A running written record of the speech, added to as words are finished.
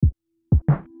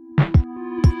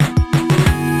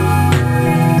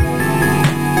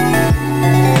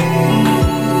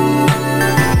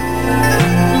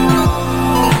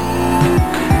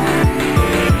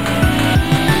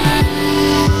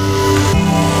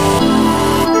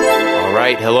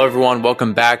right, hello everyone.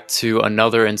 Welcome back to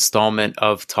another installment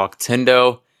of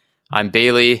Talktendo. I'm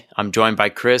Bailey. I'm joined by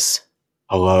Chris.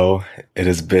 Hello, it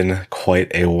has been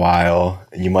quite a while.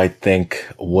 You might think,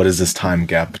 what is this time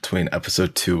gap between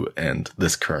episode 2 and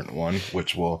this current one,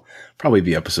 which will probably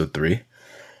be episode 3.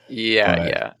 Yeah, But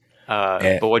yeah.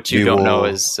 it, But what you we don't know will,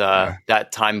 is yeah,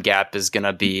 that time gap is going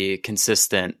to be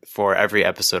consistent for every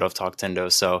episode of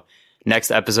Talktendo. So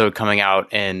next episode coming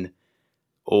out in,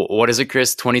 what is it,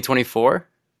 Chris? 2024?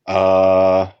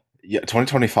 uh, yeah,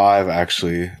 2025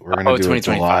 actually. We're gonna Oh, do a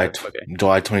July, 2025. Okay.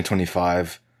 July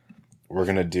 2025. We're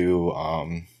gonna do a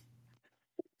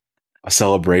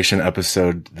celebration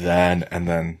episode then, and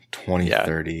then Yeah.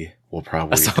 2030 will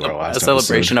probably do our A last episode.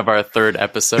 celebration of our third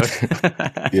episode.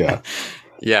 Yeah.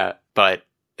 Yeah, but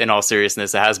in all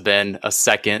seriousness, it has been a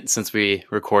second since we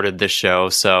recorded this show.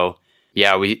 So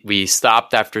yeah, we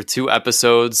stopped after 2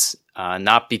 episodes,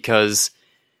 not because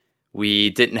we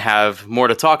didn't have more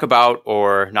to talk about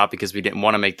or not because we didn't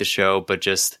want to make the show, but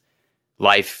just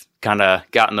life kind of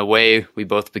got in the way. We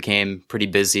both became pretty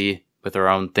busy with our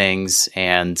own things.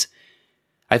 And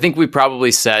I think we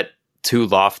probably set too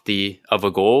lofty of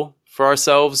a goal for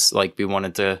ourselves. Like we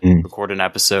wanted to Mm. record an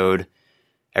episode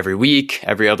every week,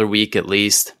 every other week at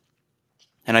least.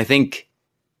 And I think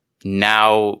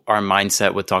now our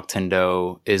mindset with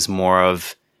Talktendo is more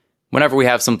of whenever we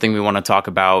have something we want to talk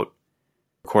about,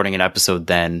 recording an episode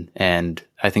then. And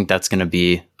I think that's going to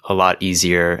be a lot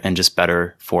easier and just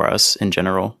better for us in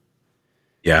general.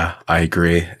 Yeah, I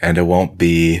agree. And it won't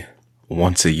be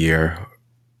once a year,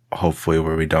 hopefully,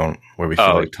 where we feel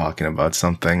Oh, like talking about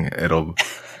something. It'll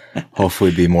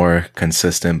hopefully be more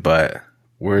consistent, but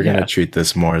we're going to yeah. treat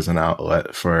this more as an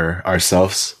outlet for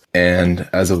ourselves and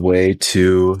as a way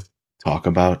to talk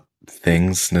about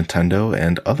things, Nintendo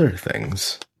and other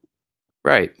things.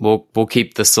 Right. We'll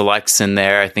keep the selects in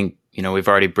there. I think, we've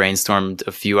already brainstormed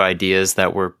a few ideas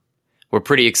that we're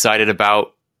pretty excited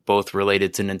about, both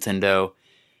related to Nintendo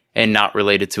and not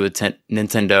related to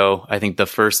Nintendo. I think the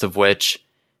first of which,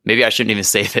 maybe I shouldn't even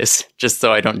say this just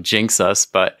so I don't jinx us,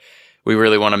 but we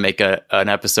really want to make an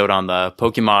episode on the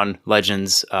Pokemon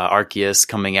Legends Arceus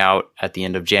coming out at the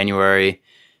end of January.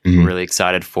 We're Mhm. really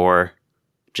excited for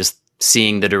just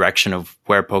seeing the direction of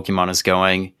where Pokemon is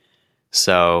going.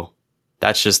 So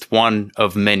that's just one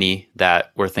of many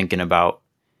that we're thinking about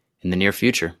in the near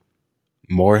future.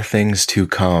 More things to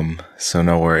come, so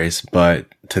no worries. But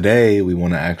today we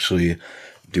want to actually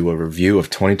do a review of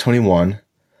 2021,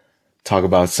 talk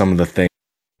about some of the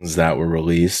things that were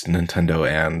released, Nintendo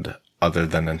and other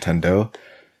than Nintendo,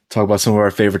 talk about some of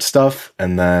our favorite stuff,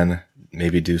 and then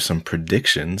maybe do some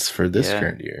predictions for this Yeah,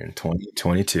 current year in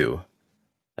 2022.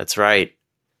 that's right.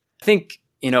 I think,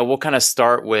 we'll kind of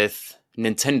start with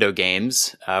Nintendo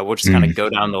games. We'll just kind Mm. of go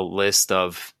down the list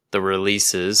of the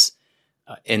releases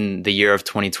in the year of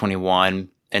 2021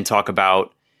 and talk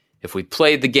about if we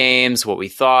played the games, what we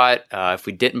thought, if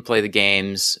we didn't play the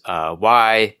games,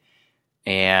 why.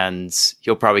 And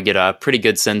you'll probably get a pretty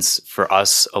good sense for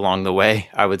us along the way,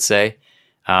 I would say.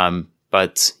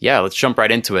 But yeah, let's jump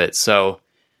right into it. So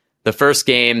the first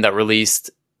game that released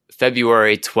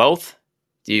February 12th.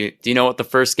 Do you know what the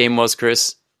first game was,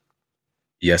 Chris?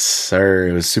 Yes, sir.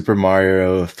 It was Super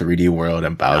Mario 3D World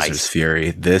and Bowser's Nice.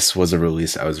 Fury. This was a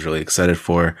release I was really excited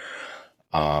for.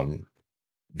 Um,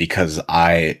 because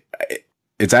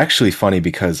it's actually funny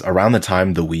because around the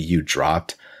time the Wii U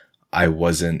dropped, I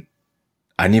didn't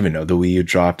even know the Wii U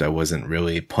dropped. I wasn't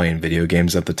really playing video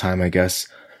games at the time, I guess.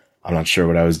 I'm not sure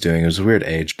what I was doing. It was a weird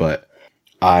age, but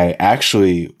I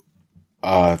actually,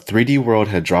 3D World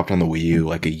had dropped on the Wii U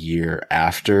like a year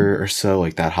after or so,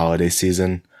 like that holiday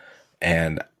season.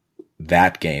 And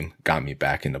that game got me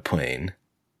back into playing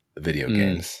video Mm,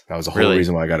 games. That was the whole really?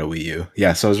 reason why I got a Wii U.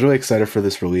 Yeah, so I was really excited for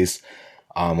this release.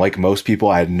 Like most people,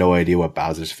 I had no idea what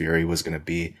Bowser's Fury was going to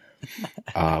be.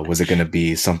 Was it going to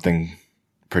be something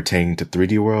pertaining to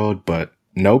 3D World? But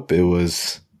nope, it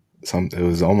was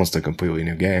almost a completely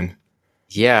new game.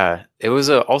 Yeah, it was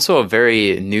also a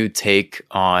very new take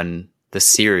on the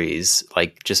series,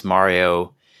 like just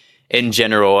Mario in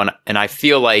general. And I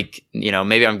feel like,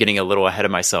 maybe I'm getting a little ahead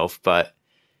of myself, but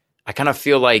I kind of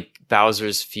feel like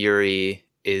Bowser's Fury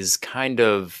is kind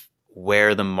of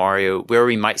where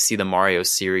we might see the Mario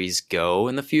series go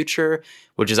in the future,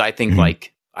 which is, Mhm.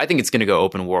 I think it's going to go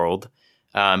open world.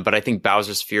 But I think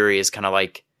Bowser's Fury is kind of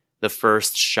like the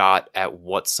first shot at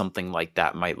what something like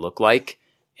that might look like.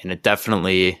 And it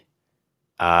definitely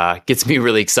gets me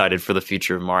really excited for the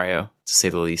future of Mario, to say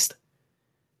the least.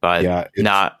 But Yeah,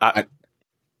 nah,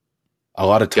 a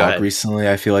lot of go talk ahead. recently,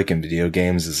 I feel like in video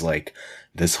games is like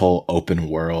this whole open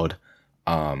world,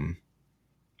 um,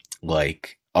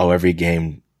 like oh, every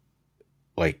game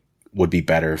like would be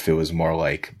better if it was more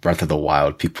like Breath of the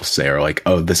Wild, people say, or like,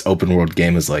 oh, this open world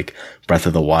game is like Breath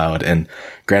of the Wild. And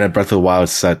granted, Breath of the Wild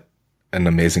set an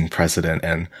amazing precedent.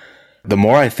 And the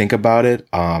more I think about it,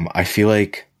 I feel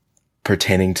like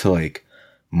pertaining to like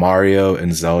Mario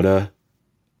and Zelda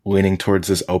leaning towards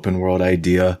this open world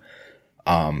idea,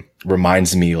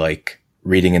 reminds me like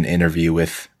reading an interview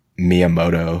with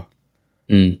Miyamoto,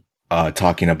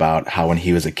 talking about how when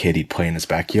he was a kid, he'd play in his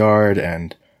backyard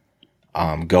and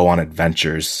go on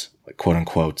adventures, like quote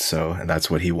unquote. So, and that's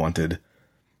what he wanted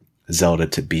Zelda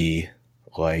to be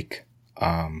like.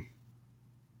 I'm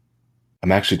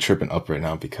actually tripping up right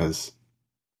now because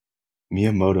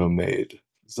Miyamoto made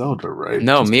Zelda, right?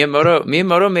 No,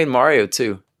 Miyamoto made Mario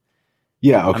too.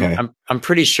 Yeah, okay. I'm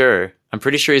pretty sure. I'm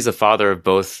pretty sure he's the father of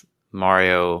both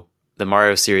Mario, the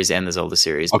Mario series and the Zelda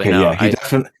series. Okay, but no, yeah,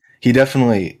 he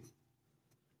definitely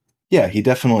yeah, he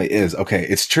definitely is. Okay,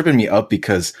 it's tripping me up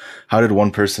because how did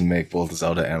one person make both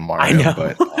Zelda and Mario? I know.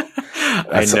 But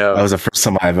I know. that was the first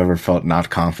time I've ever felt not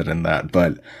confident in that.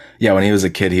 But yeah, when he was a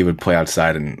kid, he would play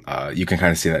outside, and you can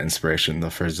kind of see that inspiration in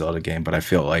the first Zelda game. But I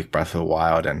feel like Breath of the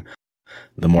Wild and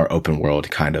the more open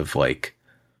world kind of like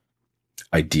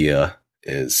idea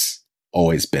is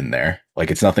always been there.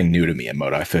 Like it's nothing new to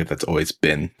Miyamoto. I feel like that's always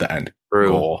been the end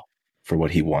goal for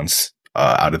what he wants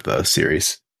out of the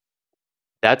series.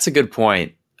 That's a good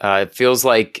point. It feels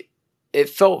like it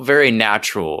felt very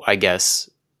natural, I guess,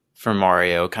 for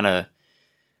Mario, kind of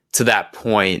to that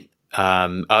point.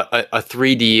 A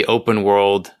 3D open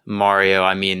world Mario.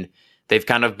 I mean, they've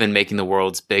kind of been making the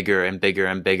worlds bigger and bigger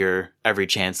and bigger every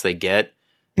chance they get.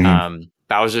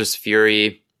 Bowser's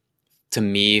Fury, to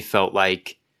me, felt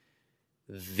like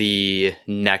the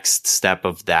next step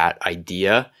of that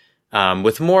idea,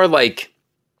 with more like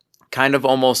kind of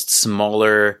almost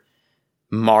smaller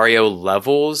Mario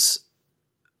levels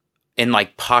in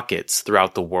like pockets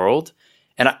throughout the world.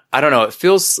 And I don't know, it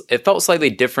felt slightly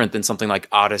different than something like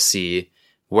Odyssey,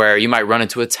 where you might run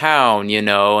into a town, you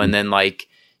know, and then like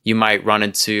you might run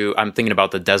into, I'm thinking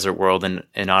about the desert world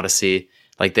in Odyssey,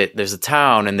 like there's a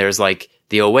town and there's like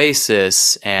the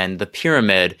oasis and the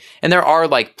pyramid, and there are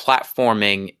like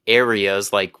platforming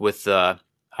areas like with the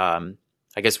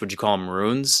I guess, would you call them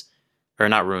runes or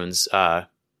not runes?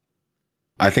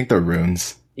 I think they're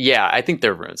runes. Yeah, I think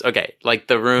they're runes. Okay, like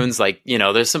the runes, like, you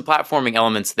know, there's some platforming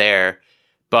elements there,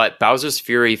 but Bowser's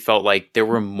Fury felt like there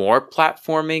were more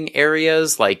platforming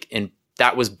areas, like, and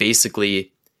that was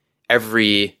basically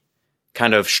every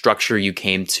kind of structure you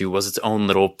came to was its own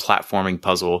little platforming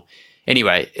puzzle.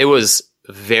 Anyway, it was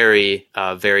very,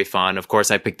 very fun. Of course,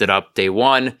 I picked it up day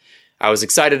one. I was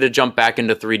excited to jump back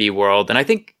into 3D World, and I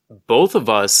think both of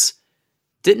us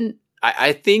didn't.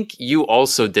 I think you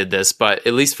also did this, but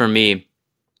at least for me,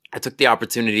 I took the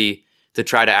opportunity to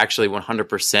try to actually 100%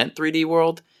 3D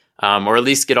World, or at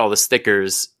least get all the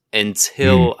stickers,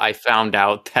 until I found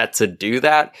out that to do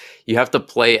that, you have to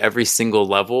play every single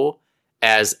level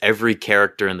as every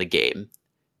character in the game.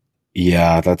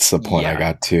 Yeah, that's the point I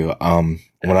got to.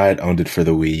 When I had owned it for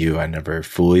the Wii U, I never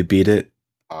fully beat it.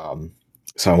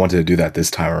 So I wanted to do that this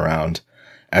time around,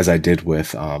 as I did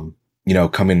with, you know,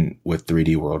 coming with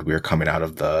 3D World. We were coming out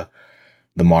of the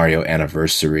Mario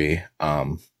anniversary.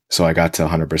 So I got to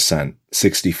 100%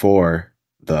 64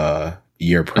 the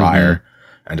year prior,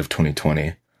 end of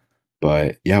 2020.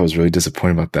 But yeah, I was really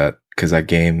disappointed about that because that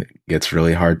game gets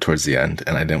really hard towards the end,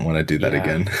 and I didn't want to do that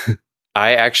again.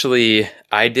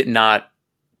 I did not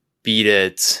beat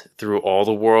it through all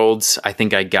the worlds. I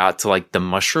think I got to like the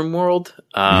Mushroom World.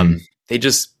 They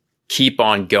just keep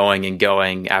on going and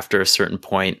going after a certain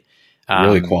point.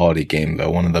 Really quality game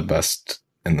though. One of the best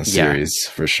in the series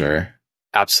for sure.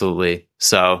 Absolutely.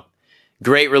 So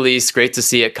great release. Great to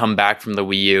see it come back from the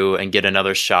Wii U and get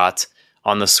another shot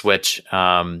on the Switch.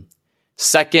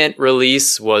 Second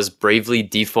release was Bravely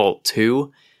Default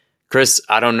 2. Chris,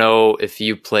 I don't know if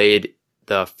you played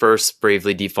the first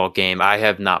Bravely Default game. I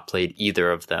have not played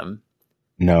either of them.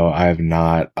 No, I have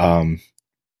not.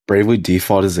 Bravely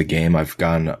Default is a game I've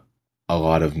gotten a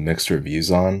lot of mixed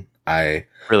reviews on.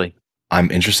 I'm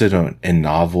interested in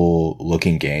novel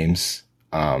looking games.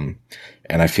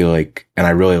 And I feel like, and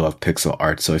I really love pixel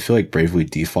art. So I feel like Bravely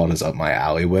Default is up my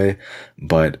alleyway,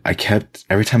 but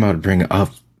every time I would bring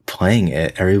up playing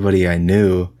it, everybody I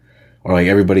knew, or like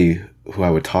everybody who I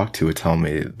would talk to would tell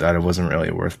me that it wasn't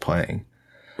really worth playing.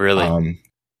 Really? No.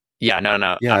 Yeah,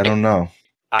 I don't know.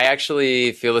 I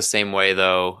actually feel the same way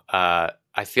though.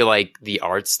 I feel like the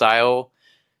art style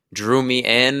drew me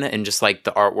in and just like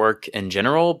the artwork in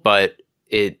general, but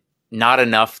it not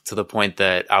enough to the point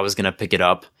that I was going to pick it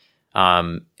up.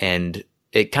 And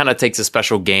it kind of takes a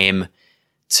special game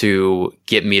to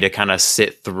get me to kind of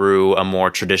sit through a more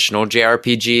traditional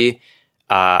JRPG.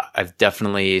 I've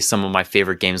definitely, some of my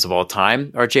favorite games of all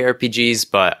time are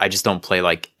JRPGs, but I just don't play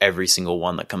like every single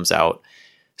one that comes out.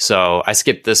 So I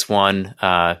skipped this one.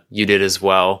 You did as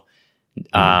well.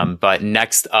 But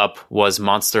next up was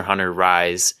Monster Hunter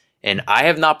Rise. And I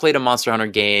have not played a Monster Hunter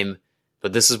game,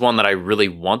 but this is one that I really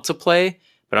want to play.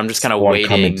 But I'm just kind of waiting.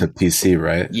 Coming to PC,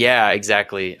 right? Yeah,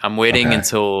 exactly. I'm waiting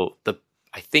until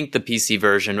I think the PC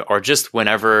version, or just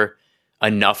whenever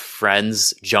enough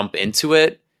friends jump into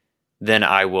it, then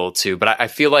I will too. But I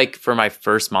feel like for my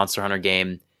first Monster Hunter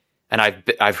game, and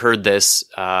I've heard this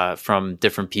from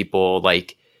different people,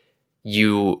 like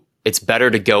it's better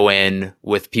to go in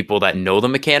with people that know the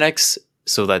mechanics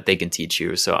so that they can teach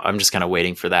you. So I'm just kind of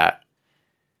waiting for that.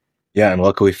 Yeah, and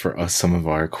luckily for us, some of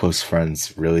our close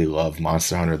friends really love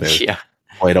Monster Hunter. They Yeah.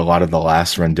 played a lot of the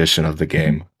last rendition of the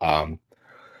game, and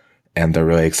they're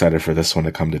really excited for this one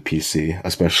to come to PC,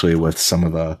 especially with some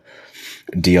of the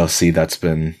DLC that's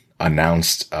been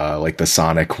announced, like the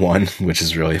Sonic one, which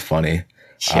is really funny.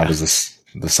 Yeah. There's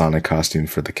the Sonic costume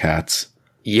for the cats.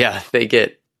 Yeah, they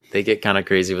get kind of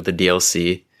crazy with the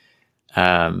DLC.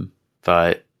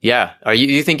 But yeah,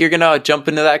 you think you're gonna jump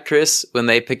into that, Chris, when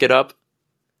they pick it up?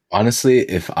 Honestly,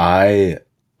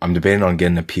 I'm debating on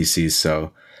getting a PC,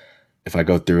 so if I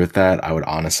go through with that, I would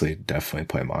honestly definitely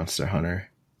play Monster Hunter.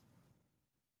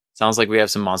 Sounds like we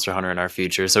have some Monster Hunter in our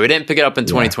future. So we didn't pick it up in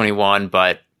 2021,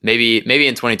 but maybe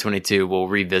in 2022 we'll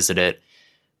revisit it.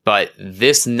 But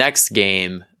this next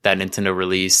game that Nintendo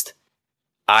released,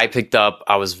 I picked up.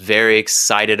 I was very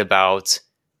excited about.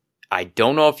 I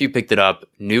don't know if you picked it up.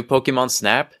 New Pokemon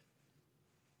Snap.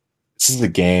 This is the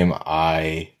game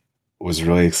I was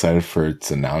really excited for its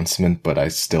announcement, but I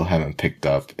still haven't picked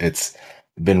up. It's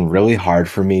been really hard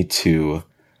for me to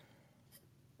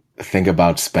think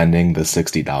about spending the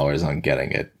 $60 on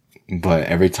getting it. But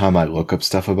every time I look up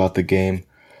stuff about the game,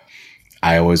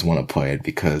 I always want to play it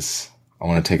because I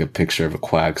want to take a picture of a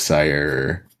Quagsire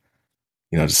or,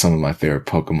 just some of my favorite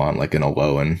Pokemon like an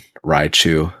Alolan,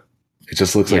 Raichu. It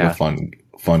just looks like a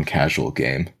fun casual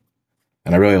game.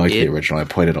 And I really liked the original. I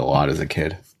played it a lot as a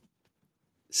kid.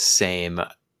 Same.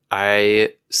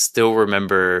 I still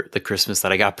remember the Christmas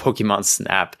that I got Pokemon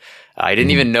Snap. I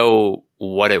didn't even know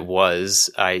what it was.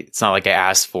 It's not like I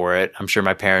asked for it. I'm sure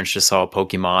my parents just saw a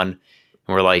Pokemon and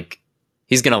were like,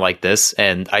 he's going to like this.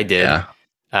 And I did.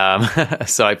 Yeah.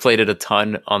 So I played it a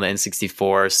ton on the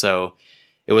N64. So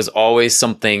it was always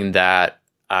something that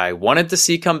I wanted to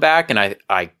see come back. And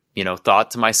I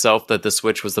thought to myself that the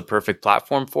Switch was the perfect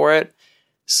platform for it.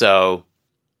 So,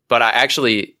 but I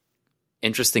actually,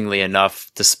 interestingly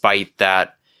enough, despite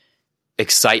that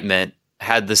excitement,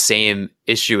 had the same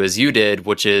issue as you did,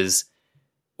 which is,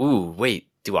 wait,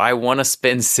 do I want to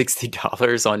spend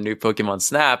 $60 on new Pokemon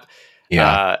Snap?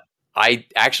 Yeah. I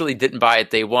actually didn't buy it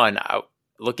day one.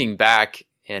 Looking back,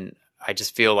 and I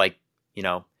just feel like,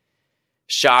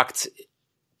 shocked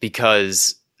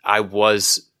because I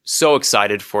was so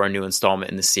excited for a new installment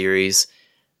in the series,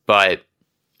 but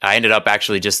I ended up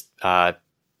actually just,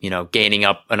 gaining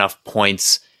up enough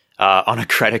points on a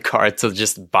credit card to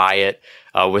just buy it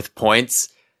with points.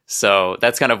 So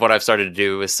that's kind of what I've started to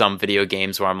do with some video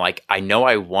games where I'm like, I know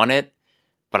I want it,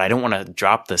 but I don't want to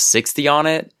drop the 60 on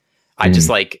it. I just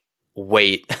like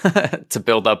wait to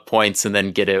build up points and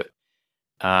then get it.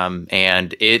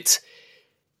 And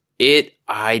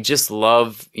I just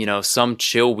love, some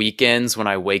chill weekends when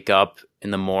I wake up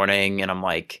in the morning and I'm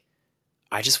like,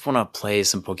 I just want to play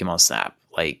some Pokemon Snap.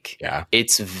 Like,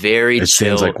 it's very chill. It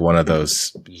seems like one of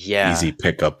those easy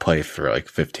pickup play for like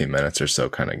 15 minutes or so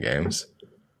kind of games.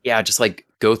 Yeah, just like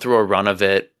go through a run of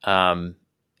it.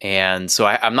 And so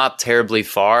I'm not terribly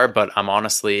far, but I'm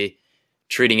honestly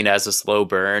treating it as a slow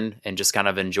burn and just kind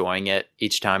of enjoying it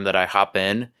each time that I hop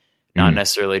in, not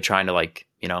necessarily trying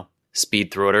to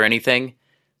speed through it or anything.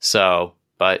 So,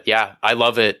 but yeah, I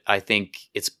love it. I think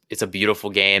it's a beautiful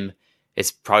game.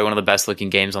 It's probably one of the best looking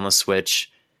games on the Switch.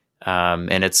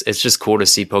 And it's just cool to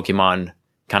see Pokemon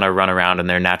kind of run around in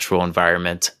their natural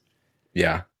environment.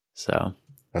 Yeah. So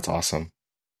that's awesome.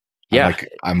 Yeah.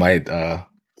 I might, I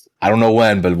don't know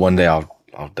when, but one day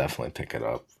I'll definitely pick it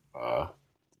up.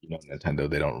 Nintendo,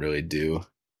 they don't really do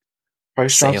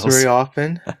price drops very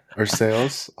often or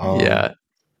sales. Yeah.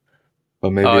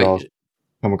 But maybe I'll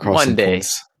come across one day.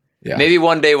 Things. Yeah. Maybe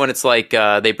one day when it's like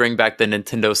they bring back the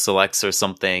Nintendo Selects or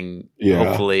something,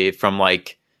 hopefully from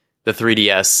like the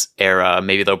 3DS era,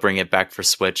 maybe they'll bring it back for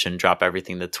Switch and drop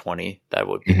everything to 20. That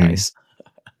would be nice.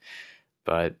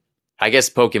 But I guess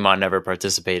Pokemon never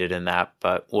participated in that,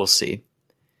 but we'll see.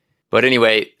 But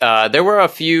anyway, there were a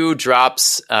few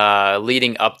drops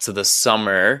leading up to the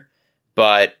summer,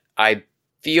 but I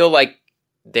feel like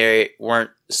they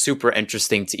weren't super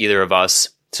interesting to either of us.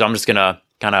 So I'm just going to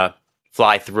kind of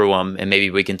fly through them, and maybe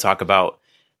we can talk about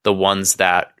the ones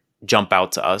that jump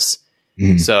out to us.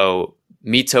 So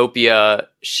Miitopia,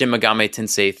 Shin Megami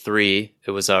Tensei 3,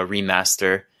 it was a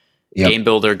remaster, Game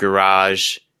Builder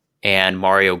Garage, and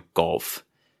Mario Golf.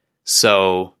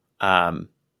 So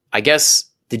I guess,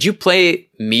 did you play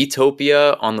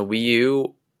Miitopia on the Wii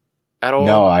U at all?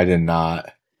 No, I did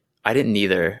not. I didn't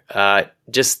either.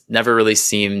 Just never really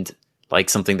seemed like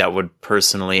something that would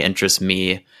personally interest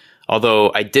me.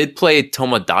 Although I did play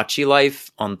Tomodachi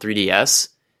Life on 3DS,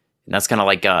 and that's kind of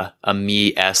like a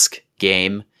me-esque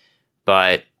game,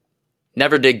 but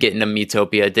never did get into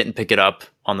Miitopia. Didn't pick it up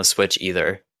on the Switch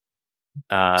either.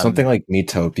 Something like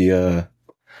Miitopia,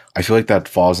 I feel like that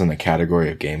falls in the category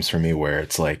of games for me where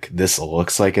it's like, this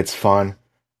looks like it's fun,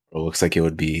 or looks like it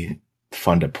would be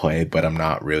fun to play, but I'm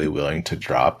not really willing to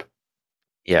drop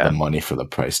the money for the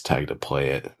price tag to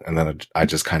play it. And then I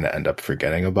just kind of end up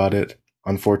forgetting about it,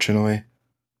 unfortunately.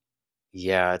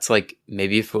 Yeah, it's like,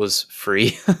 maybe if it was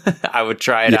free, I would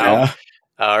try it out.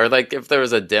 Or like if there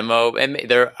was a demo, and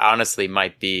there honestly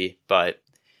might be, but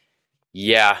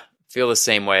yeah, feel the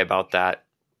same way about that.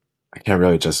 I can't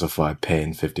really justify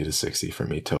paying 50 to 60 for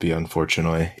Miitopia,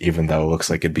 unfortunately, even though it looks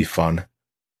like it'd be fun.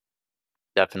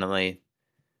 Definitely.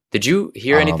 Did you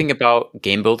hear anything about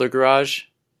Game Builder Garage?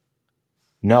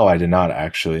 No, I did not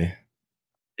actually.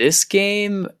 This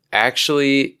game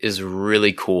actually is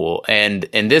really cool, and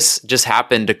this just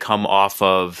happened to come off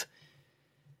of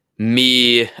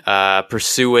me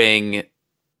pursuing,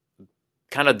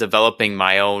 kind of developing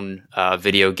my own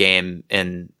video game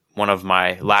in one of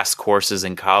my last courses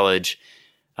in college.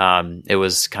 It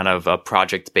was kind of a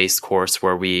project-based course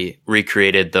where we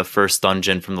recreated the first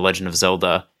dungeon from The Legend of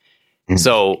Zelda.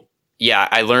 So yeah,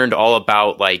 I learned all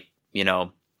about, like, you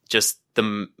know, just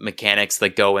the mechanics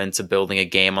that go into building a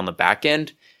game on the back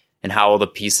end and how all the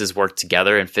pieces work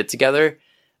together and fit together.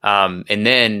 And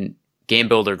then Game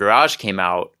Builder Garage came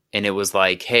out, and it was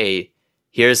like, hey,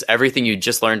 here's everything you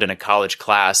just learned in a college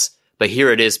class, but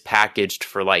here it is packaged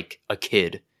for like a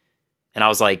kid. And I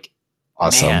was like,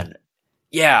 awesome. Man,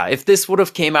 yeah, if this would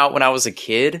have came out when I was a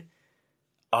kid,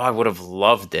 I would have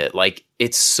loved it. Like,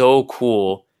 it's so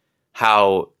cool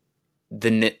how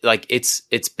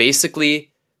it's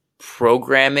basically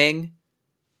programming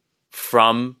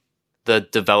from the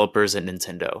developers at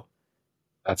Nintendo.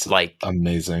 That's like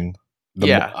amazing.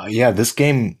 Yeah, this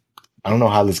game, I don't know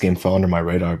how this game fell under my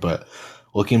radar, but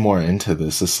looking more into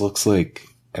this looks like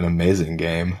an amazing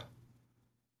game.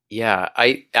 Yeah,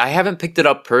 I haven't picked it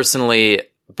up personally,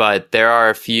 but there are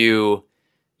a few,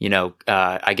 you know,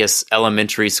 I guess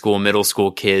elementary school, middle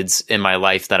school kids in my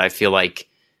life that I feel like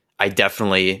I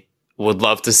definitely would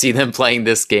love to see them playing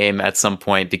this game at some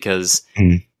point, because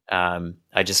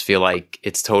I just feel like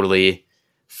it's totally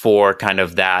for kind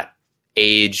of that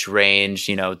age range,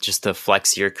 you know, just to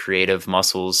flex your creative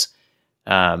muscles.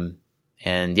 And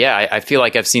yeah, I feel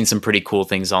like I've seen some pretty cool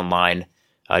things online,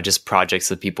 just projects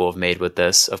that people have made with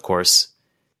this. Of course,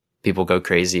 people go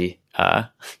crazy,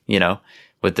 you know,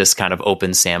 with this kind of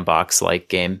open sandbox like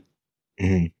game.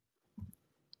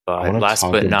 But last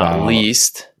but not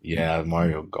least,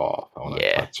 Mario Golf. I want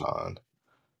to touch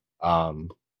on.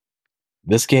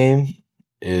 This game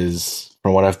is,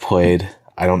 from what I've played,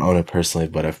 I don't own it personally,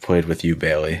 but I've played with you,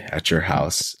 Bailey, at your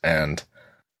house, and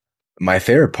my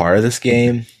favorite part of this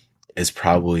game is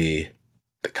probably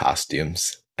the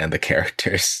costumes and the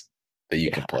characters that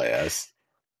you can play as.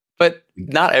 But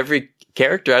not every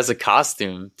character has a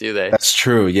costume, do they? That's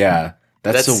true, yeah.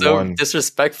 That's the so one.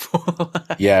 Disrespectful.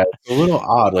 Yeah, it's a little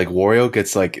odd. Like, Wario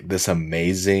gets like this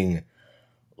amazing,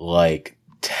 like,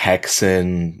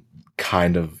 Texan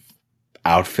kind of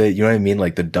outfit. You know what I mean?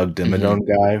 Like the Doug Dimmadome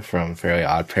guy from Fairly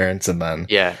Odd Parents, and then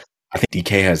I think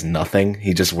DK has nothing.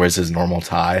 He just wears his normal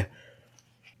tie.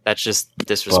 That's just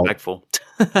disrespectful.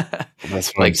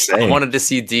 That's what I'm saying. I wanted to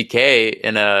see DK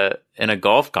in a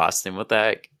golf costume. What the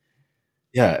heck?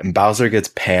 Yeah, and Bowser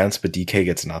gets pants, but DK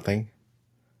gets nothing.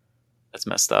 That's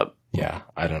messed up. Yeah,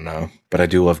 I don't know, but I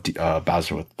do love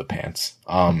Bowser with the pants.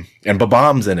 And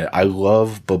Bob-omb's in it. I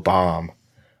love Bob-omb.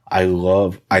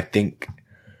 I think,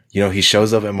 you know, he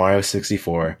shows up at Mario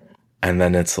 64, and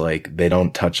then it's like they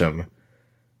don't touch him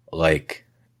like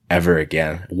ever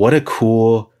again. What a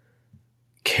cool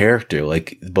character.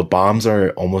 Like, Bob-ombs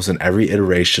are almost in every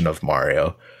iteration of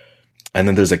Mario, and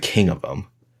then there's a king of them.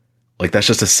 Like, that's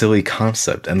just a silly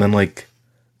concept. And then, like,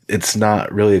 it's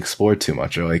not really explored too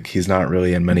much, or like he's not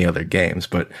really in many other games,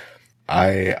 but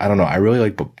I don't know. I really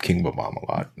like King Bob-omb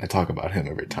a lot. I talk about him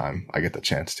every time I get the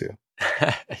chance to.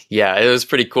 Yeah, it was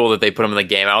pretty cool that they put him in the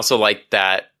game. I also like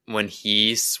that when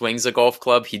he swings a golf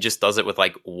club, he just does it with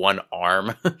like one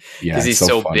arm Yeah, because it's he's so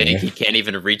so funny. big he can't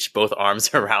even reach both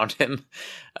arms around him.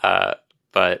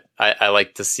 But I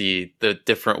like to see the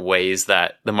different ways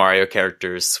that the Mario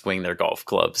characters swing their golf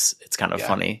clubs. It's kind of Yeah.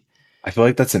 funny. I feel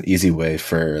like that's an easy way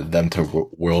for them to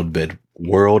world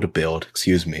build,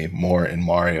 excuse me, more in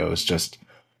Mario is just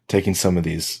taking some of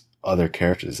these other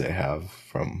characters they have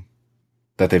from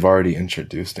that they've already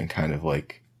introduced and kind of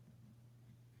like,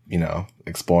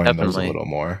 exploring those a Definitely. little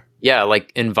more. Yeah,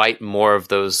 like invite more of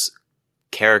those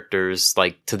characters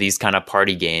like to these kind of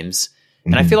party games.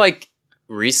 And I Mhm. feel like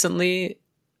recently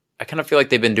I kind of feel like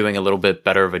they've been doing a little bit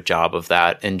better of a job of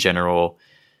that in general.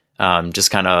 Just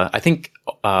kind of, I think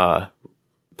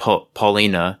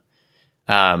Paulina,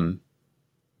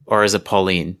 or is it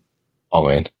Pauline? Oh,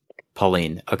 man.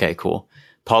 Pauline. Okay, cool.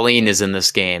 Pauline is in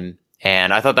this game,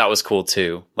 and I thought that was cool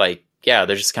too. Like, yeah,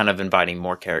 they're just kind of inviting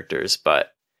more characters,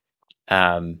 but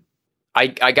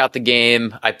I got the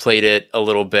game. I played it a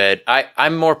little bit.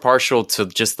 I'm more partial to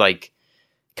just like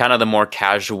kind of the more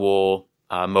casual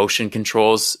motion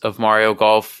controls of Mario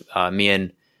Golf. Me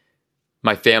and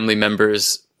my family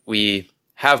members, we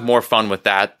have more fun with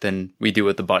that than we do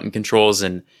with the button controls,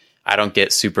 and I don't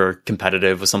get super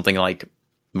competitive with something like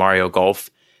Mario Golf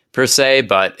per se,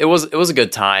 but it was a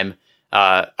good time.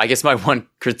 I guess my one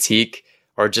critique,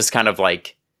 or just kind of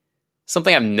like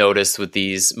something I've noticed with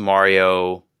these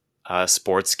Mario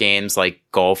sports games like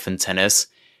golf and tennis,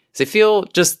 is they feel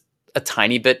just a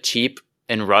tiny bit cheap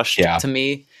and rushed Yeah, to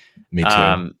me. me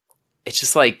too. It's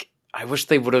just like I wish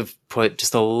they would have put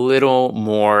just a little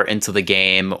more into the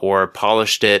game or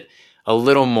polished it a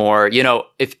little more.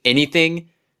 If anything,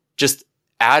 just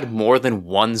add more than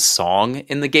one song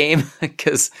in the game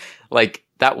because like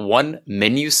that one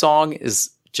menu song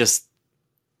is just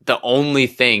the only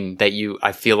thing that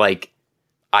I feel like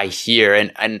I hear.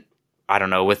 And I don't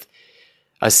know, with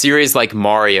a series like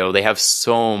Mario, they have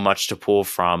so much to pull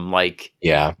from. Like,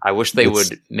 Yeah, I wish they it's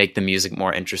would make the music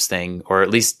more interesting or at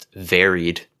least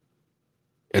varied.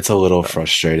 it's a little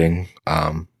frustrating,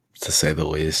 to say the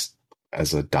least,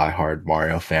 as a diehard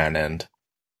Mario fan and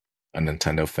a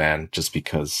Nintendo fan, just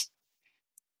because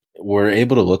we're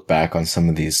able to look back on some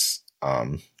of these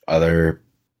other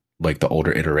like the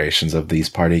older iterations of these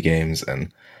party games,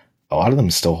 and a lot of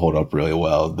them still hold up really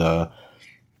well. The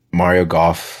Mario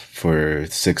Golf for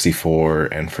 64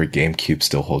 and for GameCube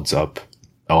still holds up.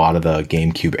 A lot of the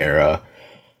GameCube era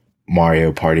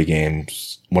Mario Party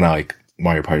games, well, not like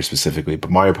Mario Party specifically, but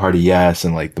Mario Party, yes,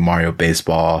 and like the Mario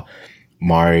Baseball,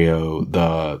 Mario,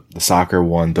 the soccer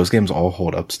one, those games all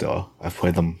hold up still. I've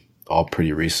played them all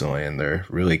pretty recently and they're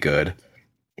really good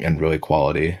and really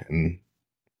quality. And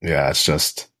yeah,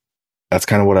 that's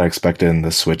kind of what I expected in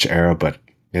the Switch era, but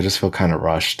it just feel kind of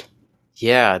rushed.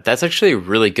 Yeah, that's actually a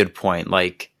really good point.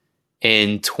 Like,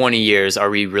 in 20 years, are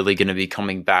we really going to be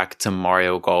coming back to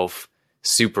Mario Golf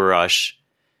Super Rush?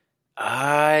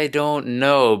 I don't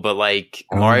know, but like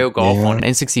Mario Golf Yeah. on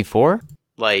N64,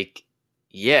 like,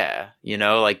 yeah,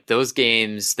 like those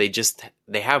games,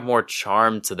 they have more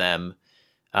charm to them,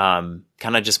 kind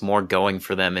of just more going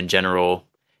for them in general.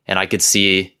 And I could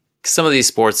see some of these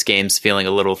sports games feeling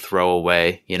a little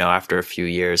throwaway, after a few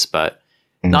years, but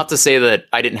Mhm. not to say that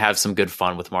I didn't have some good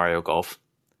fun with Mario Golf.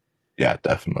 Yeah,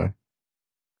 definitely.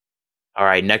 All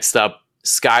right, next up,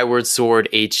 Skyward Sword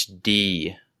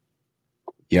HD.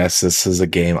 Yes, this is a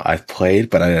game I've played,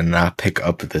 but I did not pick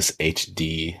up this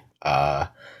HD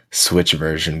Switch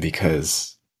version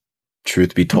because,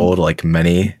 truth be told, like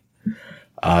many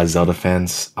Zelda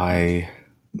fans, I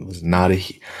was not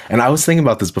and I was thinking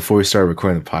about this before we started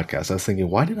recording the podcast. I was thinking,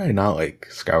 why did I not like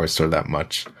Skyward Sword that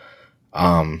much?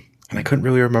 And I couldn't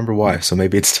really remember why. So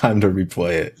maybe it's time to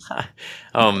replay it.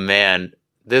 Oh man,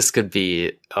 this could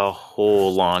be a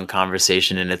whole long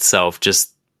conversation in itself.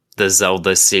 Just the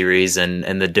Zelda series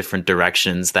and the different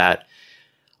directions that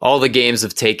all the games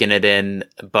have taken it in.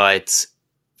 But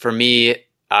for me,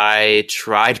 I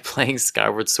tried playing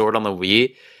Skyward Sword on the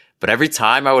Wii, but every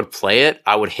time I would play it,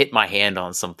 I would hit my hand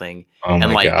on something. Oh And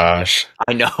my like, gosh.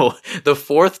 I know the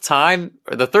fourth time,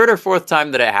 or the third or fourth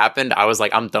time that it happened, I was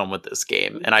like, I'm done with this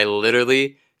game. And I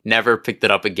literally never picked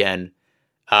it up again.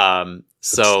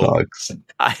 So Sucks.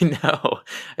 I know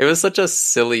it was such a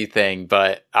silly thing,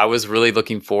 but I was really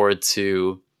looking forward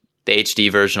to the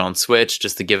HD version on Switch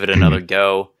just to give it another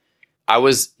go. I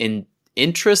was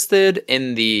interested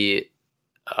in the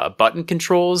button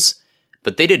controls,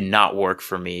 but they did not work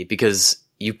for me because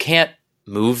you can't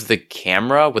move the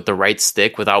camera with the right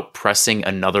stick without pressing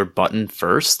another button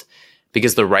first.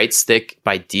 because the right stick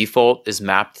by default is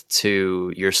mapped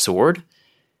to your sword.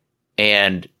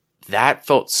 And that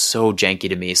felt so janky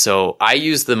to me. So I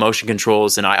used the motion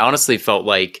controls, and I honestly felt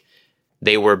like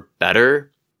they were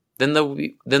better than the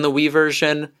Wii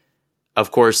version.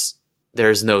 Of course,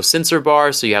 there's no sensor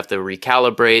bar, so you have to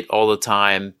recalibrate all the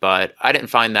time. But I didn't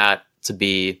find that to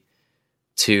be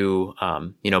too,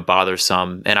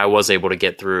 bothersome, and I was able to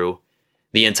get through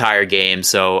the entire game.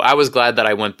 So I was glad that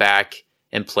I went back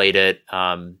and played it.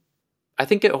 I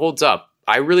think it holds up.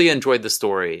 I really enjoyed the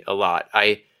story a lot.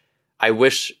 I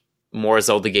wish more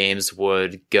Zelda games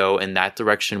would go in that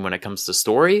direction when it comes to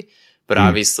story, but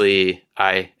obviously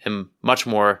I am much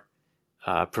more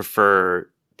prefer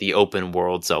the open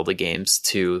world Zelda games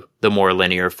to the more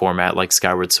linear format like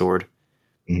Skyward Sword.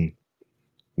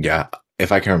 Yeah,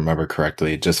 if I can remember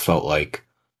correctly, it just felt like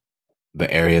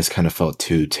the areas kind of felt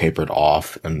too tapered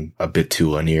off and a bit too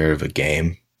linear of a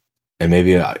game. And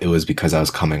maybe it was because I was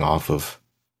coming off of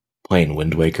playing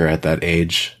Wind Waker at that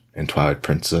age and Twilight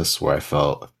Princess, where I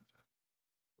felt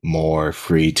more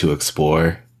free to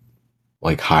explore,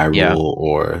 like Hyrule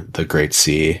or the Great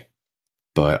Sea.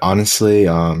 But honestly,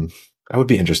 I would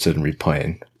be interested in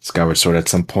replaying Skyward Sword at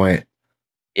some point.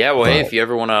 Yeah, well, hey, if you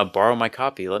ever want to borrow my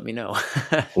copy, let me know.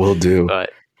 Will do.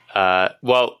 But,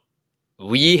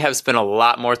 we have spent a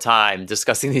lot more time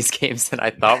discussing these games than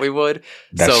I thought we would.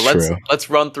 Let's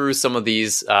run through some of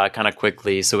these kind of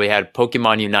quickly. So we had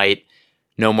Pokemon Unite,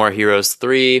 No More Heroes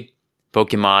 3,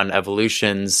 Pokemon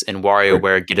Evolutions, and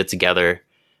WarioWare Get It Together.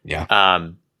 Yeah.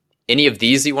 Any of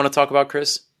these you want to talk about,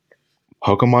 Chris?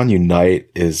 Pokemon Unite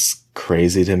is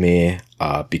crazy to me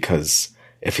because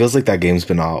it feels like that game's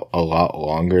been out a lot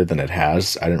longer than it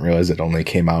has. I didn't realize it only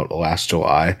came out last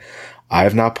July. I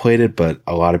have not played it, but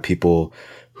a lot of people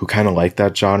who kind of like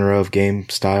that genre of game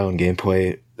style and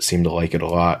gameplay seem to like it a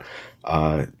lot.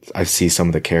 I see some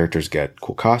of the characters get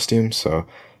cool costumes, so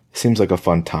it seems like a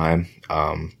fun time.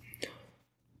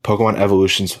 Pokemon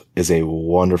Evolutions is a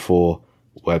wonderful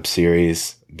web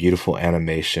series, beautiful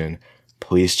animation.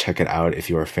 Please check it out if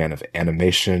you are a fan of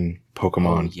animation,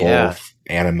 Pokemon, both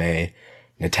anime,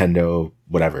 Nintendo,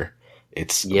 whatever.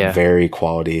 It's very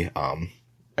quality.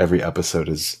 Every episode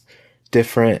is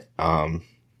different. And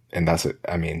that's it.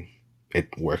 I mean, it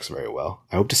works very well.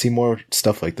 I hope to see more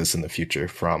stuff like this in the future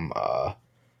from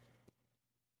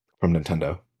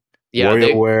Nintendo. Yeah,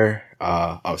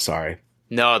 WarioWare. Sorry.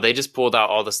 No, they just pulled out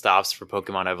all the stops for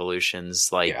Pokemon Evolutions.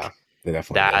 They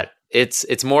definitely that. Did.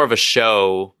 It's more of a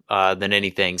show than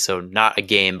anything. So not a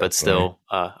game, but still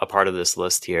a part of this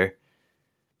list here.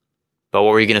 But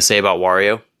what were you going to say about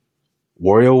Wario?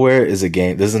 WarioWare is a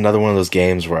game. This is another one of those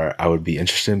games where I would be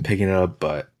interested in picking it up,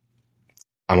 but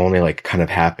I'm only like kind of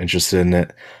half interested in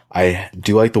it. I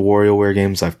do like the WarioWare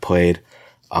games I've played.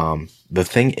 The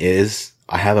thing is,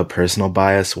 I have a personal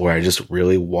bias where I just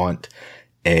really want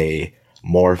a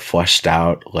more fleshed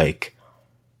out, like,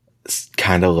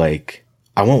 kind of like,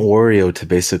 I want Wario to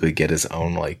basically get his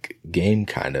own, like, game,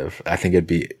 kind of. I think it'd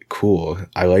be cool.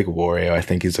 I like Wario. I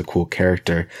think he's a cool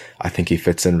character. I think he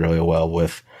fits in really well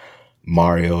with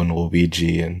Mario and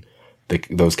Luigi and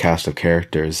those cast of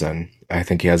characters. And I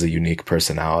think he has a unique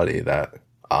personality that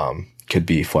could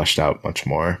be fleshed out much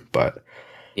more. But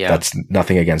that's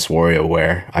nothing against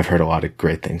WarioWare. I've heard a lot of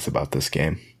great things about this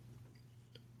game.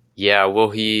 Yeah, will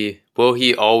he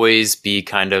always be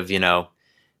kind of,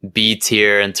 B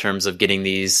tier in terms of getting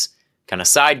these kind of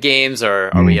side games, or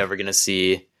are we ever going to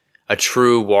see a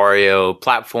true Wario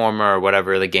platformer or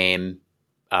whatever the game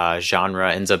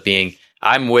genre ends up being?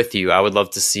 I'm with you. I would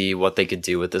love to see what they could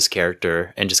do with this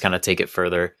character and just kind of take it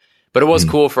further. But it was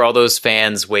cool for all those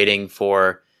fans waiting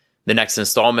for the next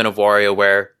installment of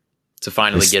WarioWare to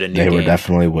finally get a new game. They were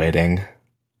definitely waiting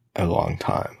a long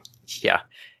time. Yeah.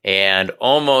 And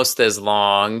almost as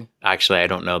long, actually, I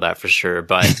don't know that for sure,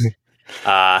 but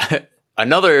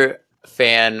another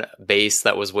fan base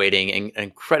that was waiting an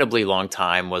incredibly long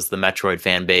time was the Metroid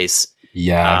fan base.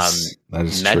 Yes, that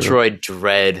is Metroid true.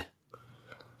 Dread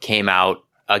came out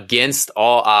against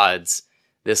all odds.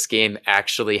 This game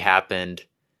actually happened.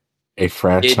 A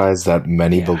franchise that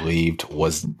many believed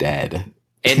was dead.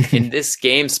 And in this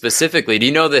game specifically, do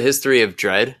you know the history of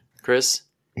Dread, Chris?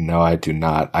 No, I do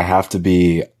not. I have to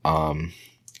be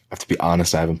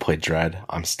honest, I haven't played Dread.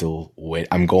 I'm still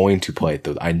I'm going to play it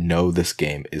though. I know this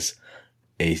game is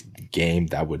a game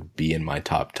that would be in my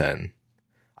top 10.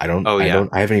 I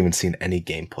haven't even seen any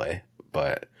gameplay,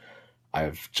 but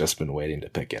I've just been waiting to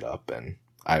pick it up, and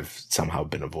I've somehow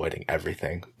been avoiding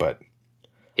everything, but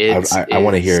I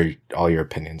want to hear all your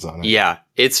opinions on it. Yeah,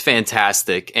 it's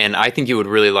fantastic, and I think you would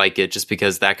really like it just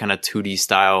because that kind of 2D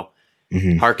style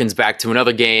harkens back to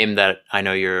another game that I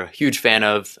know you're a huge fan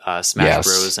of, Smash Yes.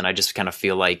 Bros. And I just kind of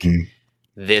feel like Mhm.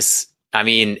 this, I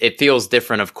mean, it feels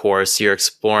different, of course. You're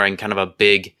exploring kind of a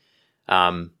big,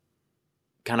 kind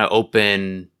of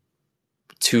open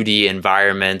 2D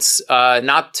environments,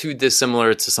 not too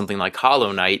dissimilar to something like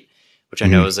Hollow Knight, which I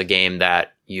know is a game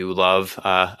that you love,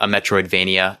 a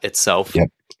Metroidvania itself. Yep.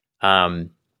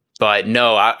 But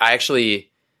no, I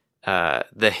actually,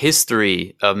 the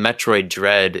history of Metroid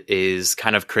Dread is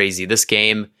kind of crazy. This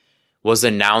game was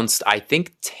announced, I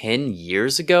think, 10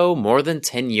 years ago, more than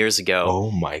 10 years ago.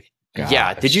 Oh my god.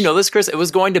 Yeah. Did you know this, Chris? It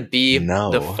was going to be No.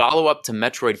 the follow-up to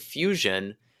Metroid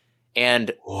Fusion.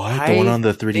 And What? The one on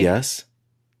the 3DS?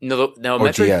 no, Or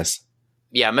Metroid, DS?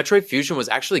 yeah, Metroid Fusion was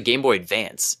actually Game Boy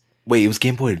Advance. Wait, it was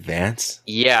Game Boy Advance?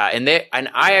 Yeah, and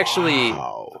I actually,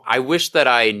 Wow. I wish that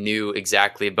I knew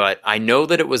exactly, but I know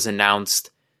that it was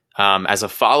announced as a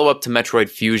follow-up to Metroid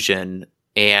Fusion,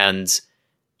 and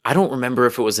I don't remember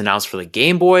if it was announced for the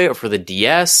Game Boy or for the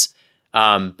DS,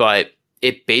 but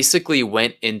it basically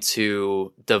went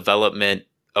into development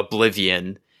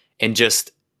oblivion and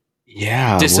just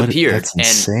Yeah. disappeared. That's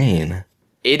insane.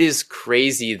 It is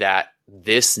crazy that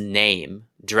this name,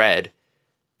 Dread,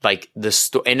 like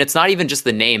and it's not even just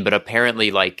the name, but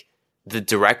apparently like the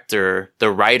director,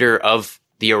 the writer of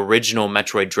the original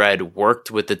Metroid Dread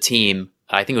worked with the team.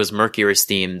 I think it was Mercury's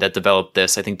team that developed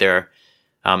this. I think they're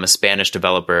a Spanish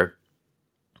developer,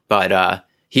 but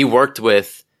he worked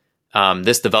with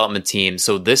this development team.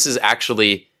 So this is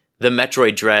actually the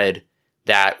Metroid Dread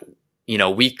that, you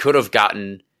know, we could have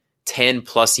gotten 10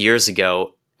 plus years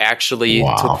ago actually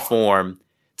Wow. took form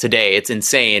today. It's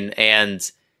insane.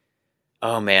 And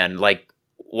oh man, like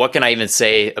what can I even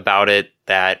say about it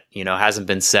that, you know, hasn't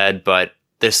been said, but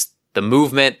the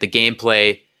movement, the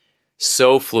gameplay,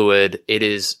 so fluid. It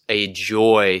is a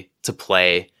joy to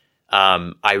play.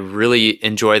 I really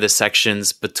enjoy the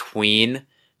sections between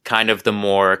kind of the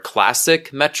more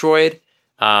classic Metroid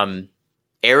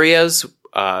areas,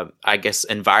 I guess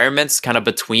environments, kind of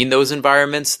between those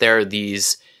environments. There are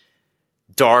these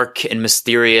dark and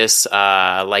mysterious,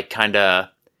 like kind of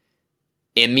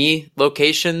Emmy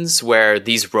locations where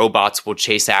these robots will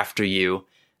chase after you,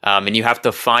 and you have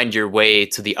to find your way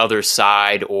to the other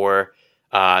side or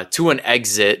to an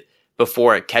exit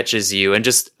before it catches you, and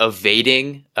just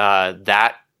evading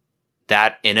that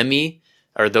enemy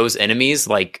or those enemies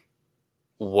like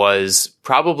was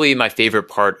probably my favorite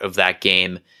part of that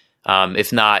game.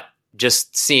 If not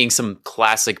just seeing some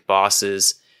classic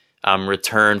bosses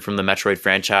return from the Metroid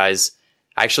franchise.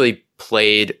 I actually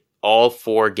played all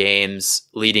 4 games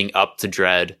leading up to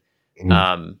Dread.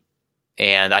 And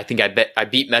I think I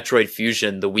beat Metroid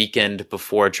Fusion the weekend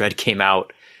before Dread came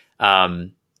out.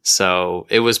 So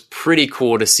it was pretty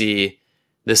cool to see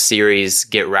the series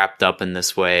get wrapped up in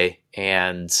this way.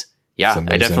 And yeah,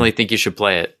 I definitely think you should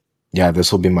play it. Yeah,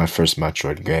 this will be my first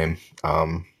Metroid game.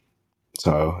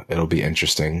 So it'll be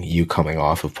interesting. You coming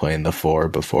off of playing the 4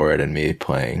 before it and me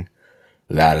playing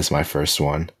that is my first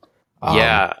one.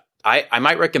 Yeah, I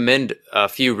might recommend a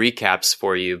few recaps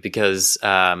for you because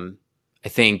I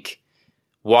think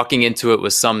walking into it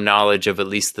with some knowledge of at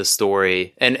least the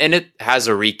story, and it has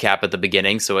a recap at the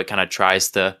beginning, so it kind of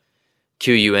tries to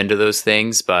cue you into those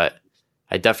things, but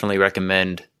I definitely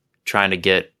recommend trying to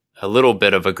get a little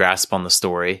bit of a grasp on the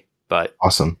story. But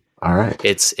awesome. All right.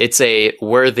 It's a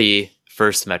worthy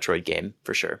first Metroid game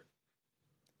for sure.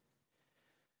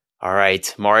 All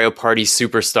right, Mario Party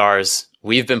Superstars.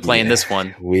 We've been playing this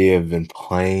one. We have been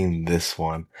playing this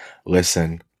one.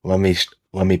 Listen, let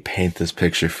me paint this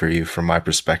picture for you from my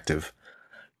perspective.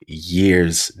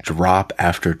 Years, drop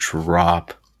after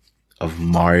drop of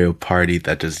Mario Party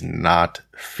that does not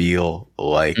feel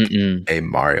like a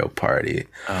Mario Party.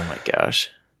 Oh my gosh.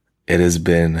 It has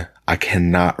been, I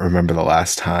cannot remember the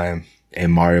last time a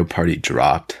Mario Party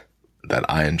dropped that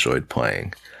I enjoyed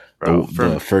playing. Bro,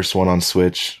 the first one on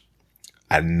Switch,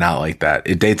 I did not like that.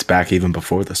 It dates back even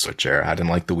before the Switch era. I didn't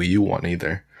like the Wii U one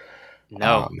either.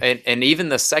 No, and even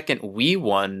the second Wii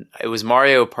one, it was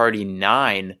Mario Party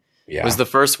 9. Yeah. Was the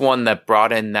first one that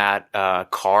brought in that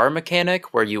car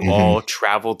mechanic where you all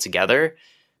traveled together.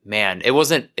 Man, it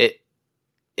wasn't it.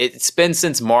 It's been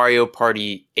since Mario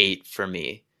Party 8 for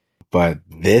me. But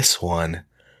this one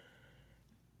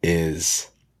is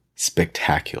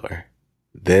spectacular.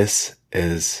 This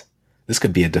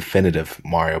could be a definitive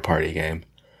Mario Party game.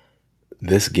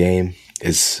 This game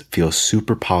feels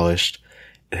super polished.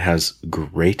 It has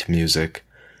great music.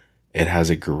 It has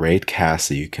a great cast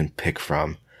that you can pick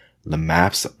from. The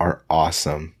maps are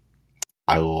awesome.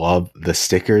 I love the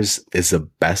stickers is the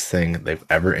best thing they've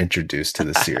ever introduced to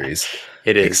the series.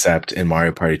 It is. Except in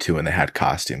Mario Party 2 when they had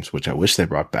costumes, which I wish they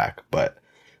brought back, but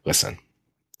listen,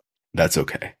 that's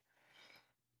okay.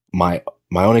 My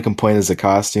only complaint is the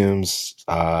costumes.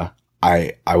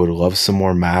 I would love some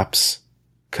more maps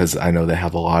because I know they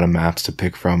have a lot of maps to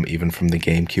pick from, even from the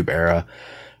GameCube era.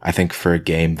 I think for a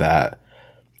game that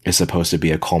is supposed to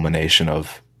be a culmination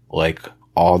of like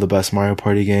all the best Mario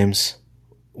Party games,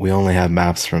 we only have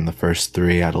maps from the first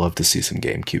three. I'd love to see some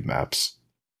GameCube maps.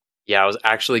 Yeah, I was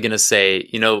actually going to say,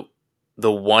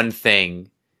 the one thing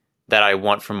that I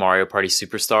want from Mario Party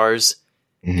Superstars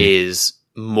is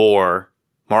more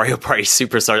Mario Party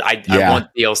Superstars. I want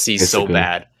DLC so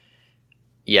bad.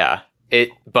 Yeah.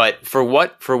 But for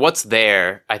what's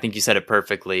there, I think you said it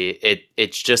perfectly.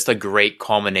 It's just a great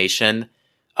culmination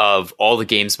of all the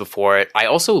games before it. I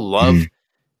also love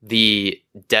the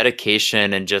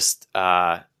dedication and just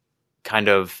kind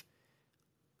of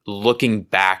looking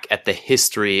back at the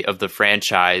history of the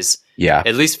franchise. Yeah.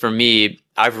 At least for me,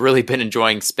 I've really been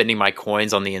enjoying spending my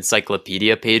coins on the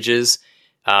encyclopedia pages,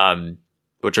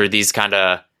 which are these kind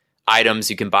of items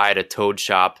you can buy at a Toad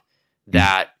shop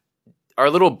that are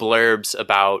little blurbs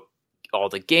about all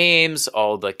the games,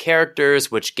 all the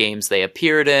characters, which games they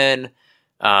appeared in,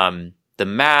 the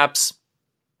maps,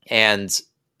 and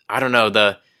I don't know,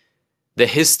 the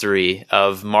history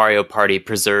of Mario Party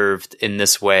preserved in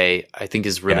this way, I think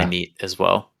is really neat as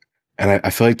well. And I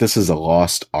feel like this is a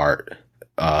lost art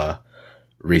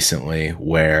recently,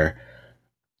 where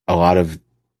a lot of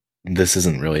this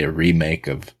isn't really a remake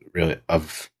of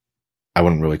I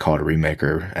wouldn't really call it a remake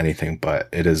or anything, but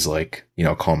it is like,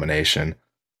 culmination.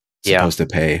 Supposed to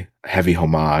pay heavy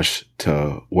homage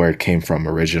to where it came from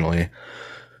originally.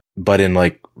 But in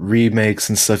like remakes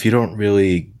and stuff, you don't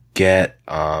really get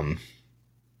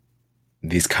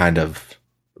these kind of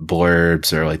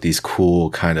blurbs or like these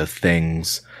cool kind of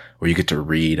things where you get to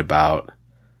read about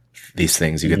these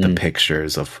things. You get the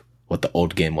pictures of what the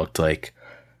old game looked like.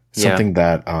 Something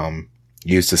that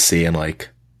you used to see in like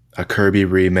a Kirby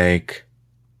remake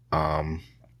or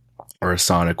a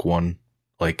Sonic one,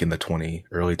 like in the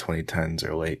early 2010s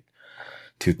or late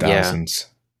 2000s.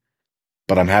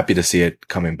 But I'm happy to see it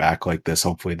coming back like this.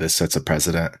 Hopefully this sets a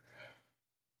precedent.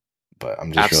 But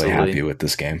I'm just really happy with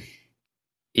this game.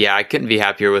 Yeah, I couldn't be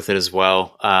happier with it as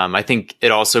well. I think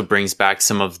it also brings back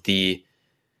some of the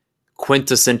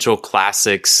quintessential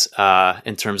classics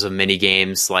in terms of mini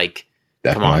games, like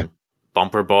Definitely. Come on,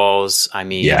 Bumper Balls. I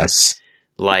mean, yes,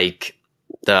 like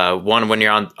the one when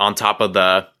you're on top of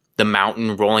the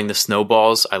mountain rolling the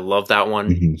snowballs. I love that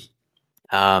one.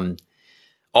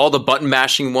 All the button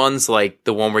mashing ones, like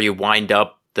the one where you wind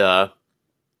up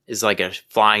is like a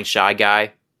flying Shy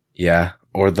Guy. Yeah,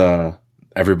 or the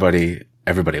everybody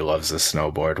loves the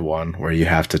snowboard one where you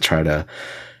have to try to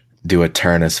do a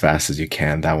turn as fast as you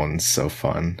can. That one's so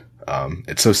fun.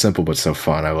 It's so simple but so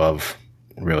fun. I love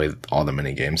really all the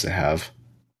mini games they have.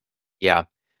 Yeah,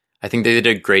 I think they did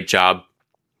a great job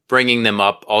bringing them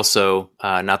up. Also,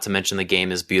 not to mention the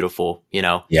game is beautiful.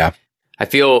 Yeah, I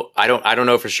feel I don't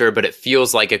know for sure, but it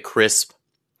feels like a crisp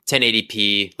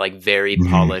 1080p, like very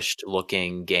polished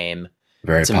looking game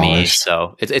very to polished. me.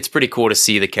 So it's pretty cool to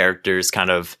see the characters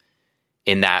kind of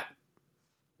in that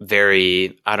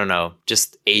very, I don't know,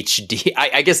 just HD.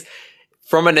 I guess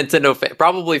from a Nintendo fan,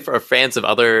 probably for fans of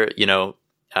other,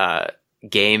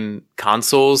 game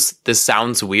consoles, this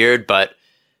sounds weird, but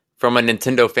from a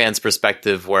Nintendo fan's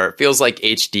perspective, where it feels like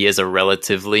HD is a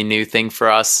relatively new thing for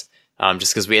us,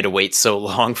 just because we had to wait so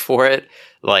long for it,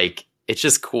 like it's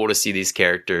just cool to see these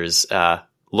characters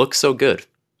look so good.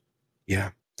 Yeah,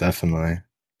 definitely.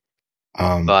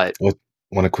 But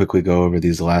want to quickly go over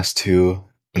these last two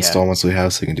installments we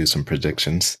have so we can do some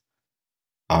predictions.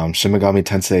 Shin Megami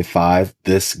Tensei 5,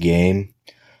 this game.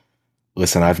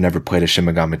 Listen, I've never played a Shin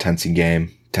Megami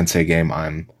Tensei game.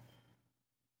 I'm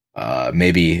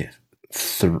maybe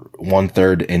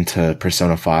 1/3 into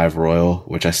Persona 5 Royal,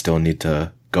 which I still need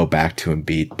to go back to and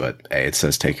beat, but hey, it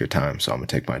says take your time, so I'm gonna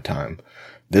take my time.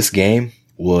 This game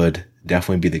would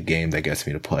definitely be the game that gets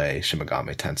me to play Shin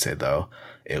Megami Tensei, though.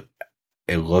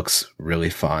 It looks really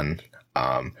fun.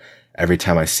 Every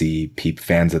time I see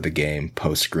fans of the game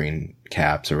post screen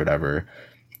caps or whatever,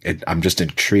 I'm just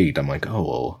intrigued. I'm like, oh,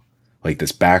 well, like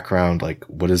this background, like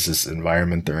what is this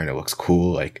environment they're in? It looks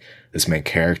cool. Like this main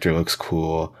character looks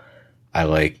cool. I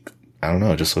don't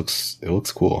know. It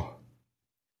looks cool.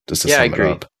 Just to sum I agree.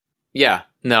 it up. Yeah,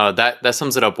 no, that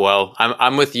sums it up well.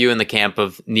 I'm with you in the camp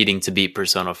of needing to beat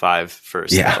Persona 5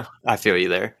 first. Yeah. Though. I feel you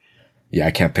there. Yeah,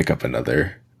 I can't pick up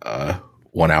another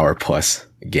 1 hour plus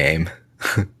game.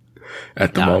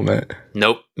 at the Nah, moment.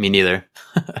 nope, me neither.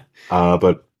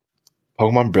 But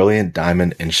Pokemon Brilliant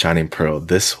Diamond and Shining Pearl,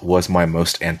 this was my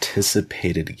most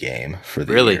anticipated game for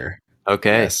the Really? year.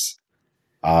 Okay. Yes.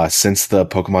 Since the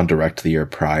Pokemon Direct the year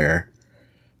prior,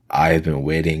 I've been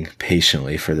waiting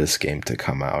patiently for this game to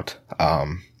come out.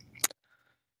 Diamond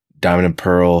and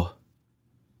Pearl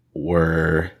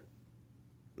were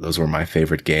those were my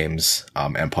favorite games,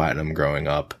 and Platinum growing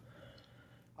up.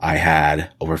 I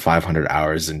had over 500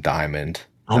 hours in Diamond.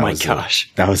 Oh my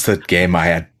gosh. That was the game I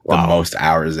had the Wow. most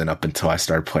hours in up until I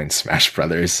started playing Smash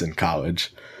Brothers in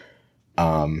college.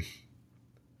 And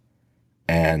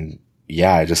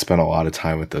yeah, I just spent a lot of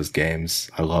time with those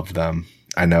games. I love them.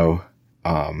 I know,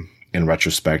 in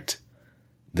retrospect,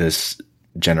 this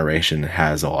generation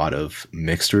has a lot of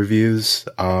mixed reviews,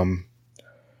 from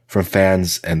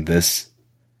fans, and this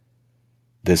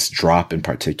drop in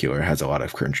particular has a lot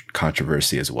of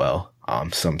controversy as well.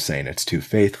 Some saying it's too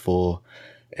faithful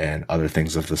and other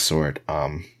things of the sort.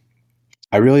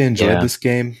 I really enjoyed this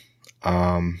game.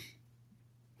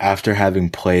 After having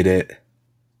played it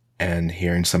and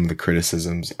hearing some of the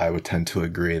criticisms, I would tend to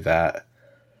agree that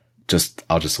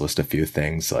I'll just list a few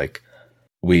things. Like,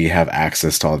 we have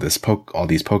access to all these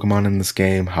Pokemon in this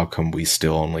game. How come we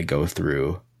still only go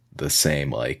through the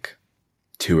same, like,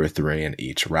 2 or 3 in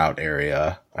each route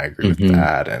area? I agree with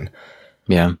that. And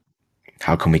yeah,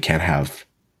 how come we can't have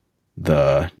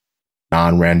the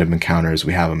non-random encounters?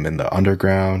 We have them in the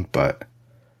underground, but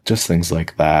just things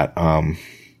like that.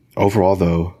 Overall,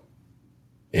 though,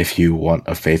 if you want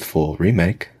a faithful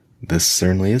remake, this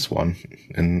certainly is one.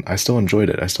 And I still enjoyed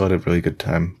it. I still had a really good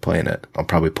time playing it. I'll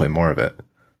probably play more of it.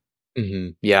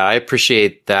 Yeah, I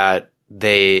appreciate that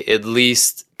they at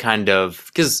least kind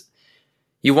of, because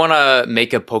you want to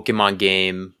make a Pokemon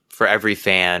game for every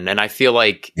fan. And I feel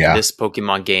like this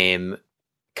Pokemon game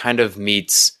kind of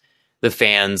meets the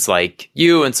fans like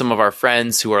you and some of our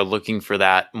friends who are looking for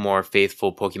that more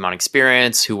faithful Pokemon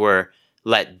experience, who were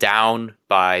let down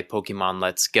by Pokemon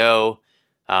Let's Go,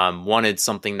 wanted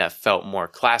something that felt more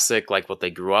classic, like what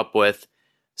they grew up with.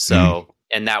 So,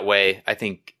 in that way, I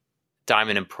think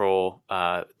Diamond and Pearl,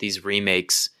 these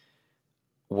remakes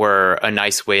were a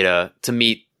nice way to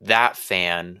meet that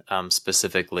fan,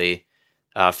 specifically.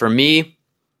 For me,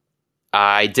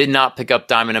 I did not pick up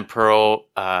Diamond and Pearl.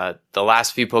 The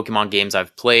last few Pokemon games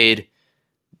I've played,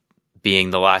 being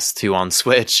the last 2 on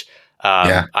Switch,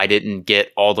 I didn't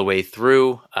get all the way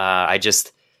through. I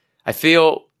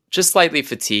feel just slightly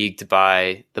fatigued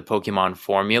by the Pokemon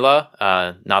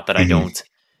formula. Not that I don't.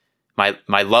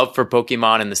 My love for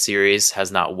Pokemon in the series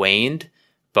has not waned,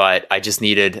 but I just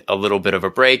needed a little bit of a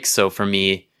break. So for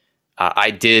me,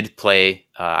 I did play.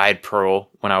 I had Pearl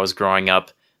when I was growing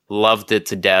up, loved it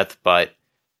to death. But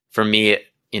for me,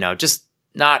 just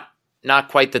not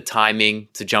quite the timing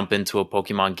to jump into a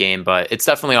Pokemon game. But it's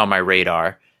definitely on my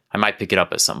radar. I might pick it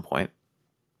up at some point.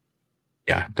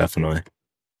 Yeah, definitely.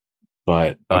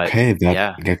 But okay,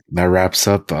 that wraps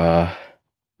up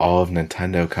all of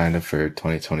Nintendo kind of for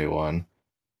 2021.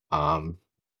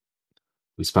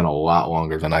 We spent a lot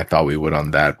longer than I thought we would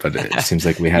on that, but it seems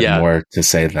like we had more to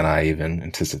say than I even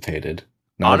anticipated.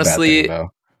 Not honestly, a bad thing,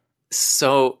 though.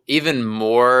 So even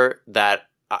more that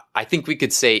I think we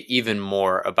could say even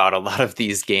more about a lot of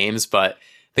these games, but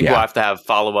I think we'll have to have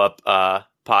follow-up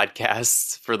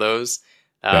podcasts for those.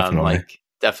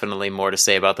 Definitely more to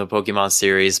say about the Pokemon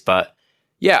series, but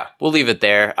yeah, we'll leave it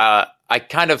there. I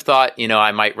kind of thought,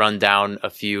 I might run down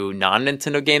a few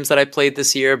non-Nintendo games that I played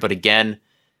this year, but again,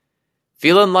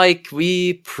 feeling like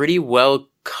we pretty well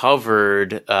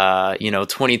covered,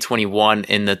 2021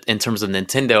 in terms of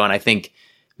Nintendo, and I think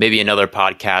maybe another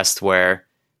podcast where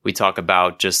we talk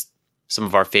about just some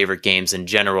of our favorite games in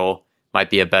general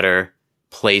might be a better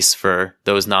place for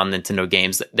those non-Nintendo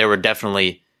games. There were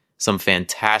definitely some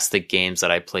fantastic games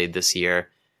that I played this year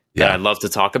that I'd love to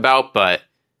talk about, but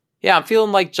yeah, I'm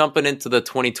feeling like jumping into the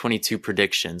 2022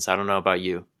 predictions. I don't know about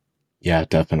you. Yeah,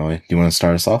 definitely. Do you want to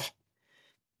start us off?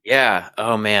 Yeah.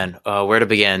 Oh man, where to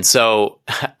begin? So,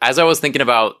 as I was thinking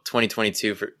about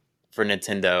 2022 for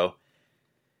Nintendo,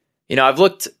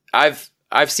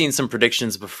 I've seen some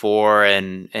predictions before,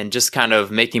 and just kind of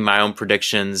making my own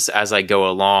predictions as I go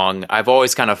along. I've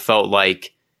always kind of felt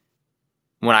like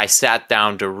when I sat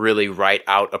down to really write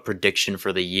out a prediction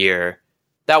for the year,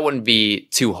 that wouldn't be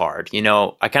too hard.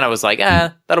 I kind of was like,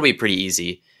 that'll be pretty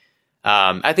easy.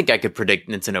 I think I could predict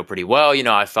Nintendo pretty well.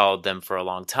 I followed them for a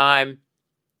long time.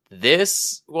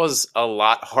 This was a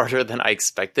lot harder than I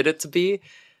expected it to be.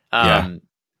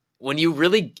 When you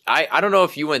really, I don't know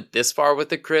if you went this far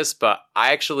with it, Chris, but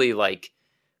I actually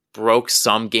broke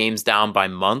some games down by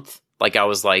month Like I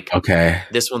was like, Okay.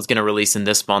 this one's going to release in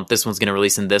this month. This one's going to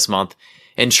release in this month.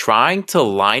 And trying to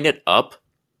line it up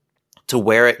to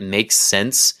where it makes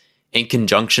sense in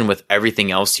conjunction with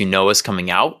everything else is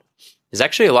coming out is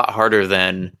actually a lot harder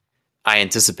than I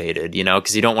anticipated,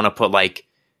 because you don't want to put like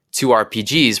two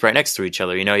RPGs right next to each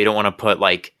other. You don't want to put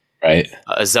like Right.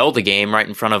 a Zelda game right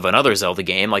in front of another Zelda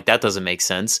game. Like that doesn't make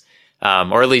sense.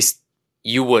 Or at least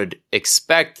you would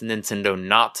expect Nintendo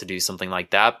not to do something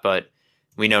like that, but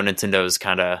we know Nintendo's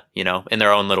kind of, in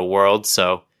their own little world.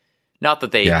 So not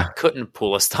that they couldn't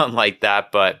pull a stunt like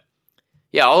that, but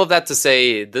yeah, all of that to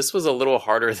say, this was a little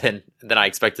harder than I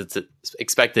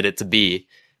expected it to be,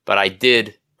 but I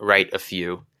did write a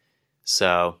few.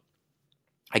 So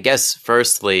I guess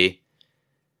firstly,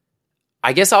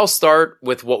 I'll start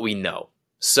with what we know.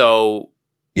 So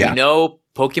we know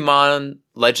Pokemon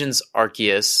Legends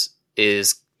Arceus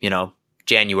is,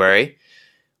 January.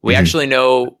 We actually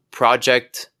know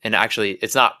Project, and actually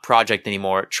it's not Project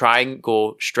anymore.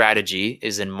 Triangle Strategy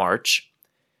is in March.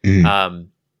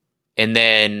 And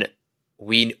then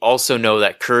we also know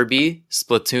that Kirby,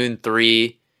 Splatoon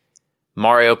 3,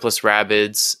 Mario plus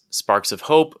Rabbids, Sparks of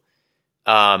Hope,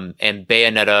 and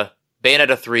Bayonetta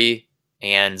 3,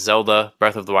 and Zelda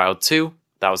Breath of the Wild 2,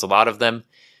 that was a lot of them,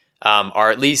 are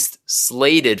at least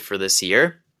slated for this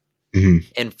year.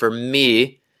 And for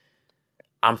me,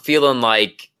 I'm feeling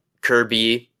like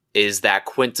Kirby is that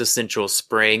quintessential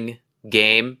spring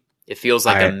game. It feels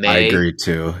like a May. I agree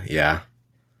too. Yeah.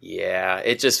 Yeah,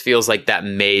 it just feels like that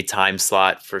May time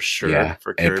slot for sure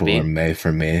for Kirby. April or May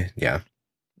for me. Yeah.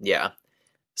 Yeah.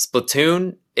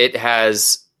 Splatoon, it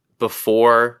has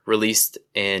before released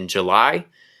in July.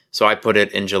 So I put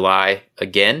it in July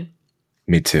again.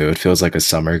 Me too. It feels like a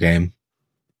summer game.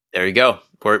 There you go.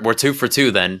 We're 2 for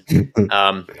 2 then.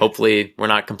 Hopefully we're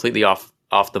not completely off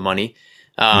the money.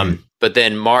 But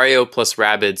then Mario plus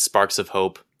Rabbids Sparks of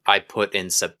Hope, I put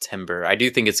in September. I do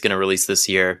think it's going to release this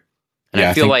year. And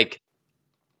I feel like,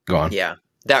 go on. Yeah,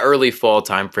 that early fall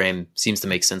time frame seems to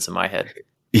make sense in my head.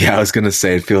 Yeah, I was going to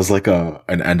say, it feels like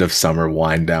an end of summer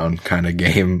wind down kind of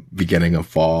game, beginning of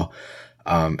fall.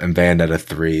 And Bayonetta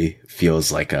 3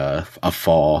 feels like a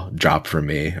fall drop for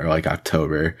me, or like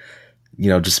October.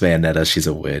 Just Bayonetta, she's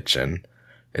a witch, and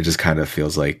it just kind of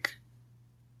feels like,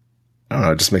 I don't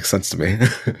know, it just makes sense to me.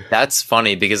 That's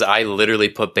funny because I literally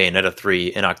put Bayonetta 3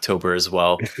 in October as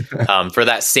well, for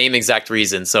that same exact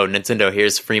reason. So Nintendo,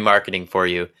 here's free marketing for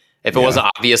you. If it wasn't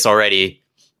obvious already,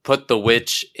 put the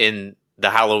witch in the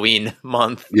Halloween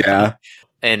month. Yeah.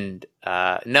 And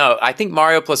no, I think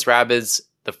Mario plus Rabbids,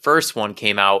 the first one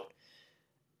came out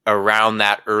around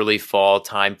that early fall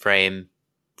time frame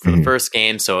for the first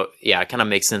game. So yeah, it kind of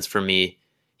makes sense for me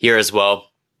here as well.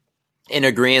 In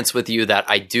agreement with you that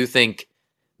I do think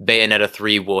Bayonetta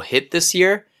 3 will hit this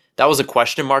year. That was a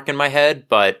question mark in my head,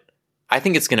 but I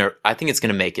think it's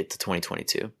gonna make it to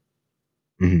 2022.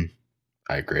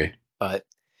 I agree.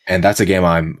 And that's a game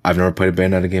I've never played a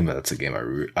Bayonetta game, but that's a game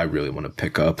I really want to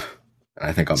pick up, and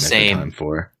I think I'll make the time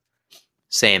for.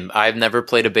 Same. I've never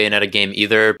played a Bayonetta game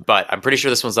either, but I'm pretty sure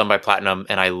this one's done by Platinum,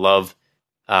 and I love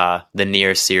the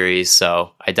Nier series,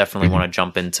 so I definitely want to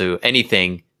jump into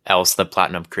anything else that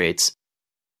Platinum creates.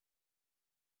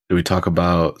 Do we talk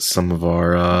about some of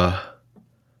our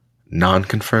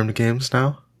non-confirmed games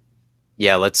now?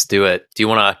 Yeah, let's do it. Do you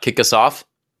want to kick us off?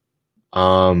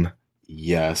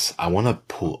 Yes. I want to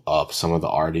pull up some of the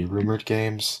already rumored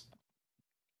games.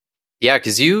 Yeah,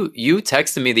 because you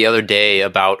texted me the other day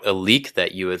about a leak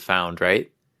that you had found, right?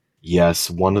 Yes,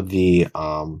 one of the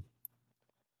I'm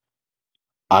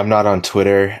not on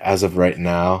Twitter as of right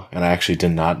now, and I actually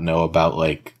did not know about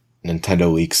like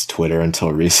Nintendo Leaks Twitter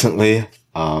until recently.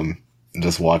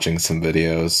 Just watching some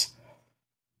videos.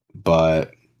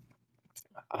 But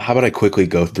how about I quickly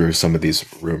go through some of these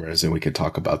rumors and we could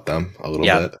talk about them a little bit?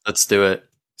 Yeah, let's do it.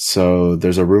 So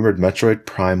there's a rumored Metroid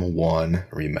Prime 1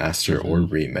 remaster or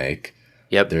remake.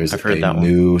 Yep, there's I've heard a that one.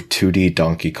 new 2D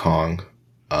Donkey Kong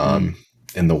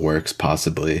in the works,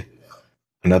 possibly.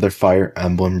 Another Fire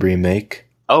Emblem remake.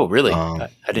 Oh, really? I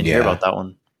didn't hear about that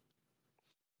one.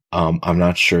 I'm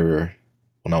not sure.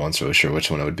 Well, no one's really sure which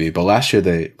one it would be. But last year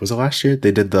they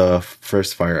did the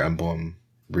first Fire Emblem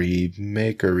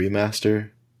remake or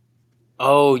remaster.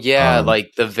 Oh yeah,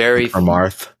 like the very from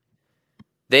Marth.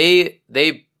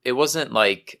 It wasn't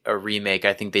like a remake.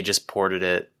 I think they just ported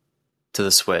it to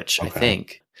the Switch. Okay. I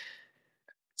think.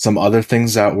 Some other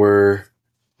things that were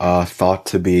thought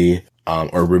to be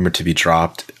or rumored to be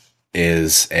dropped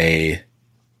is a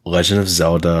Legend of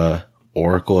Zelda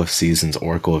Oracle of Seasons,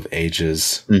 Oracle of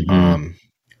Ages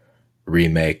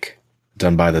remake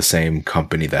done by the same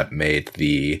company that made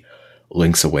the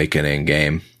Link's Awakening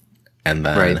game. and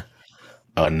Right. then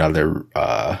another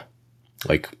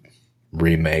like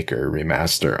remake or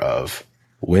remaster of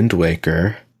Wind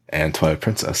Waker and Twilight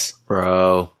Princess.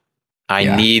 Bro, I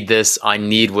Yeah, need this. I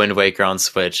need Wind Waker on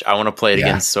Switch. I want to play it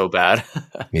again yeah, so bad.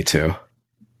 me too.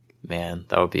 Man,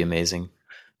 that would be amazing.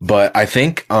 But I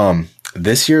think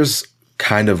this year's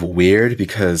kind of weird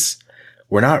because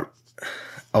we're not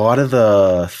a lot of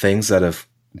the things that have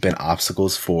been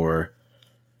obstacles for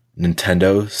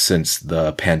Nintendo since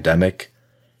the pandemic,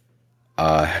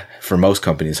 for most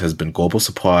companies, has been global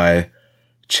supply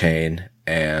chain,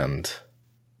 and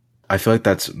I feel like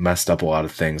that's messed up a lot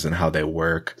of things and how they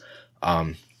work.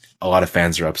 A lot of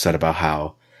fans are upset about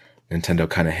how Nintendo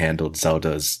kind of handled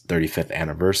Zelda's 35th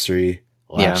anniversary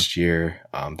last year.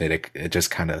 It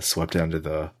just kind of swept it under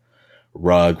the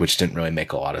rug, which didn't really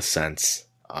make a lot of sense.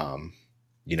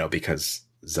 Because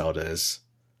Zelda is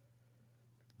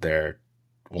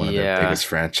one of their biggest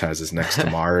franchises next to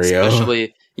Mario.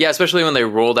 especially when they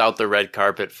rolled out the red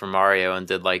carpet for Mario and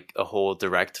did like a whole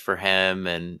direct for him,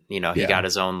 and he got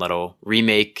his own little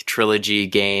remake trilogy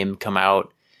game come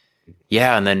out.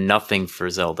 Yeah, and then nothing for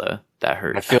Zelda. That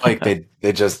hurt. I feel like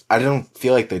I don't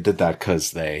feel like they did that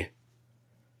because they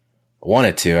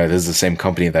wanted to. This is the same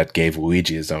company that gave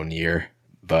Luigi his own year,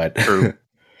 but True.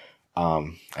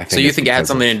 I think so you think it had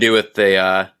something to do with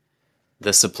the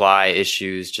supply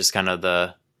issues, just kind of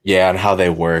and how they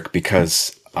work,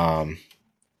 because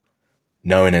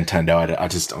knowing Nintendo, I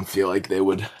just don't feel like they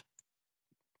would.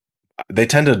 I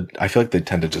feel like they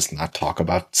tend to just not talk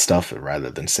about stuff rather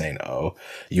than saying, "Oh,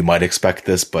 you might expect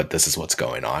this, but this is what's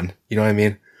going on." You know what I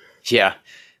mean? Yeah,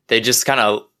 they just kind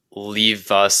of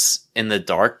leave us in the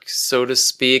dark, so to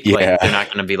speak. Yeah. Like they're not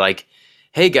going to be like,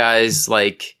 "Hey guys,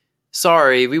 like,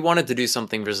 sorry, we wanted to do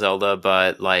something for Zelda,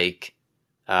 but like,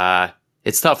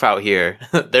 it's tough out here."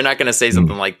 They're not going to say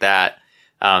something like that.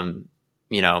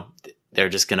 They're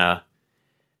just going to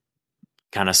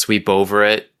kind of sweep over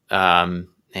it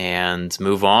and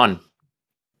move on.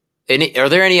 Are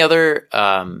there any other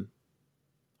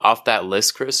off that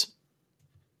list, Chris?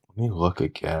 Let me look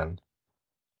again.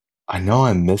 I know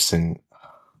I'm missing.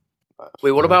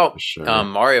 Wait, what about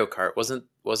Mario Kart?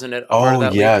 Wasn't it?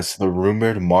 Oh yes, the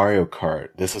rumored Mario Kart.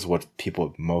 This is what people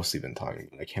have mostly been talking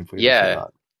about. I can't believe I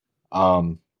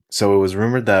forgot. So it was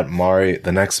rumored that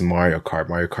the next Mario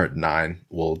Kart 9,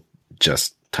 we'll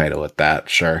just title it that,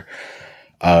 sure,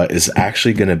 is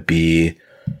actually going to be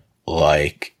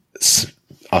like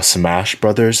a Smash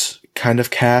Brothers kind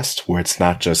of cast, where it's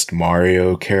not just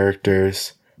Mario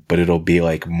characters, but it'll be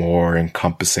like more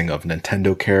encompassing of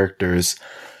Nintendo characters.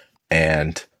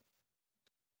 And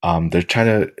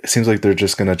it seems like they're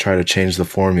just going to try to change the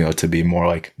formula to be more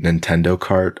like Nintendo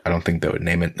Kart. I don't think they would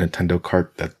name it Nintendo Kart,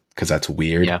 because that's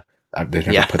weird. Yeah. They've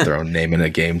never put their own name in a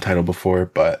game title before,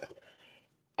 but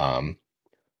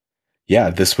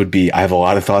this would be, I have a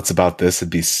lot of thoughts about this. It'd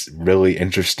be really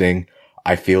interesting.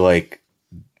 I feel like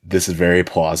this is very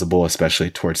plausible,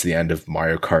 especially towards the end of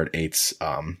Mario Kart 8's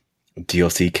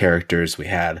DLC characters. We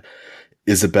had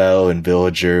Isabelle and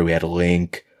Villager. We had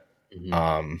Link.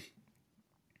 Mm-hmm.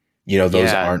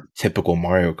 Those aren't typical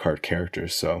Mario Kart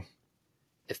characters, so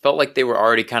it felt like they were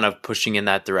already kind of pushing in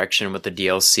that direction with the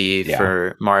DLC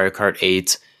for Mario Kart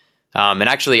 8. And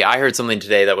actually, I heard something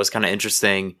today that was kind of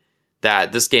interesting,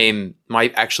 that this game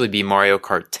might actually be Mario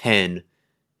Kart 10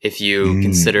 if you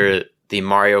consider the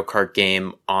Mario Kart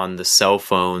game on the cell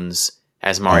phones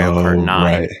as Mario Kart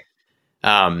 9.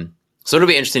 Right. So it'll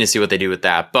be interesting to see what they do with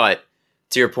that. But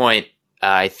to your point,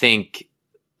 I think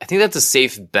that's a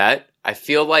safe bet. I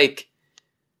feel like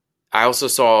I also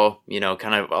saw,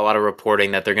 kind of a lot of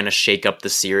reporting that they're going to shake up the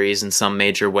series in some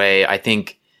major way. I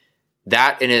think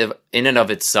that in and of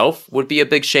itself would be a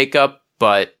big shakeup.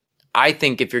 But I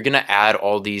think if you're going to add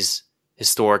all these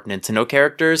historic Nintendo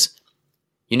characters,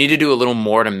 you need to do a little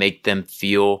more to make them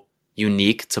feel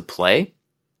unique to play.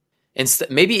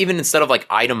 Maybe even instead of like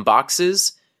item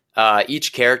boxes,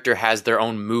 each character has their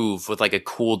own move with like a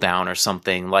cooldown or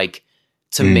something, like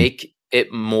to make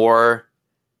it more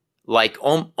like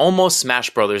almost Smash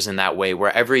Brothers in that way,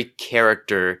 where every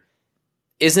character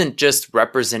isn't just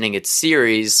representing its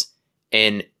series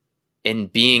in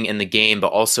being in the game,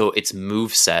 but also its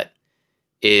move set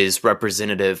is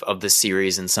representative of the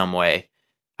series in some way.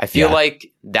 I feel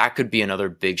like that could be another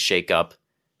big shakeup.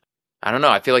 I don't know.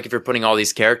 I feel like if you're putting all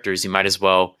these characters, you might as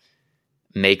well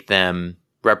make them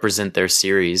represent their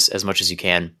series as much as you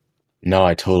can. No,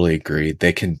 I totally agree.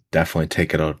 They can definitely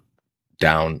take it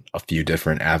down a few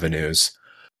different avenues.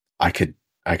 I could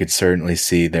certainly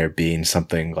see there being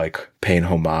something like paying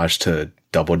homage to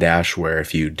Double Dash, where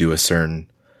if you do a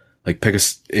certain like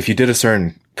if you did a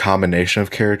certain combination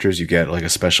of characters, you get like a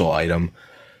special item.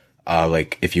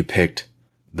 Like if you picked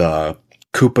the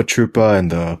Koopa Troopa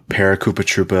and the Para Koopa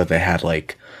Troopa, they had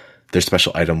like their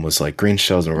special item was like green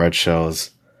shells and red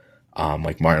shells.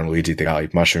 Like Mario and Luigi, they got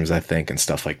like mushrooms, I think, and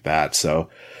stuff like that. So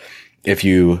if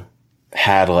you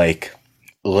had like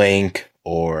Link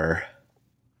or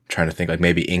I'm trying to think like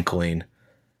maybe Inkling,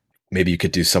 maybe you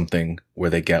could do something where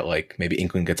they get like maybe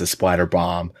Inkling gets a splatter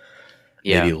bomb.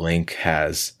 Yeah. Maybe Link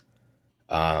has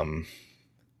like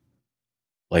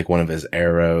one of his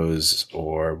arrows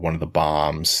or one of the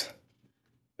bombs.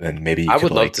 And maybe I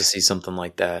would love to see something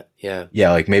like that. Yeah.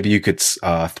 Yeah, like maybe you could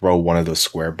throw one of those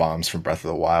square bombs from Breath of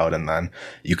the Wild, and then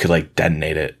you could like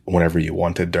detonate it whenever you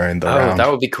wanted during the round. That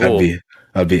would be cool.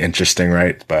 That'd be interesting,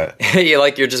 right? But yeah,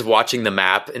 like you're just watching the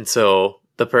map until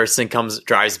the person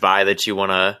drives by that you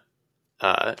want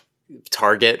to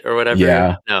target or whatever.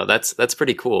 Yeah. No, that's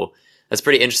pretty cool. That's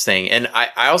pretty interesting. And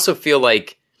I also feel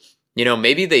like,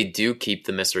 maybe they do keep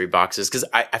the mystery boxes, because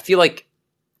I feel like,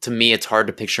 to me, it's hard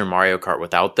to picture Mario Kart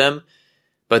without them.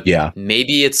 But yeah,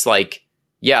 maybe it's like,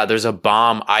 yeah, there's a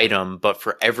bomb item, but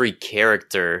for every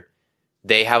character,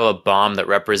 they have a bomb that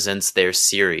represents their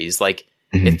series. Like,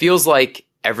 it feels like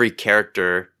every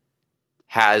character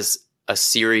has a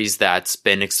series that's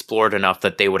been explored enough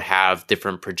that they would have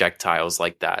different projectiles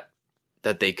like that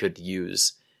they could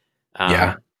use.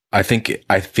 Yeah, I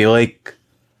feel like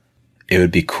it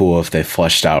would be cool if they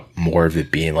fleshed out more of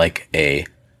it being like a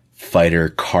fighter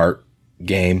kart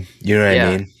game. You know what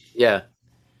I mean? Yeah.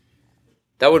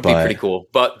 That would be pretty cool.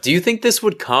 But do you think this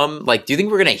would come, like, do you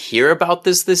think we're going to hear about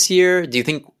this year? Do you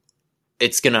think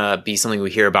it's going to be something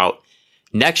we hear about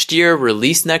next year,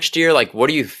 release next year? Like, what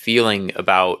are you feeling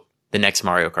about the next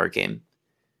Mario Kart game?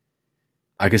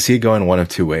 I could see it going one of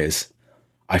two ways.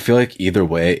 I feel like either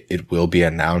way, it will be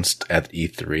announced at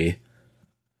E3.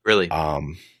 Really?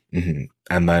 And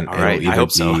then all right, I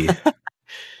hope so.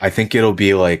 I think it'll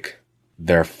be like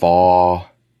their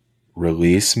fall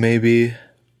release, maybe.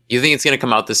 You think it's going to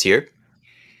come out this year?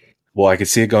 Well, I could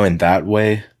see it going that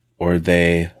way, or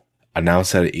they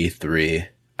announce it at E3,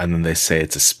 and then they say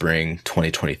it's a spring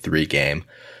 2023 game,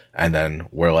 and then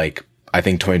we're like, I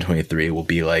think 2023 will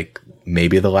be like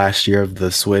maybe the last year of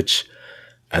the Switch,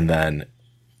 and then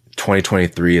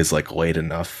 2023 is like late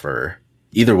enough for...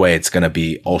 Either way, it's going to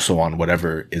be also on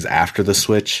whatever is after the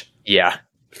Switch. Yeah.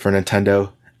 For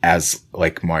Nintendo, as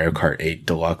like Mario Kart 8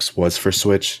 Deluxe was for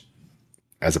Switch,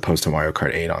 as opposed to Mario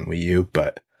Kart 8 on Wii U.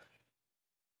 But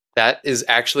that is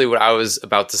actually what I was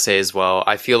about to say as well.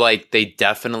 I feel like they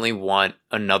definitely want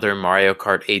another Mario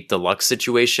Kart 8 Deluxe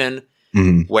situation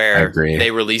where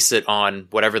they release it on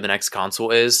whatever the next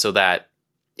console is, so that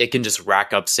it can just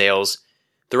rack up sales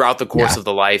throughout the course of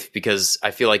the life. Because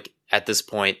I feel like at this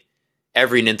point,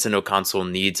 every Nintendo console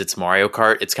needs its Mario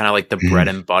Kart. It's kind of like the bread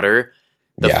and butter.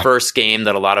 The first game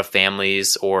that a lot of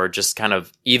families or just kind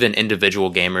of even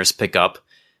individual gamers pick up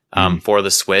for the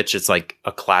Switch. It's like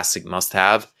a classic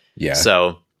must-have. Yeah.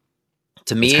 So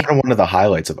to me, it's kind of one of the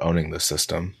highlights of owning the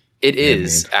system. It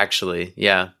is, actually.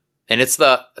 Yeah. And it's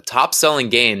the top-selling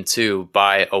game, too,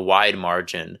 by a wide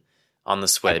margin on the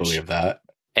Switch. I believe that.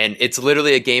 And it's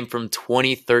literally a game from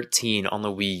 2013 on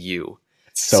the Wii U.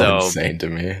 It's so insane to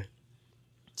me.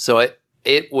 So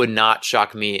it would not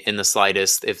shock me in the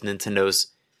slightest if Nintendo's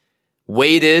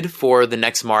waited for the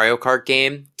next Mario Kart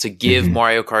game to give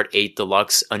Mario Kart 8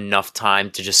 Deluxe enough time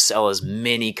to just sell as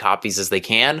many copies as they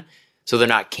can, so they're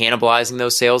not cannibalizing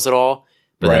those sales at all.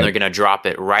 But then they're going to drop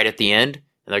it right at the end,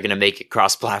 and they're going to make it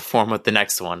cross-platform with the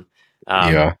next one.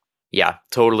 Yeah,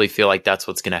 totally feel like that's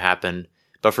what's going to happen.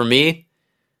 But for me,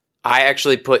 I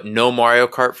actually put no Mario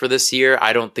Kart for this year.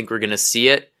 I don't think we're going to see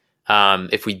it.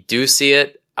 If we do see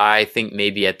it, I think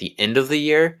maybe at the end of the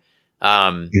year.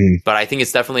 But I think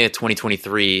it's definitely a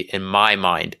 2023 in my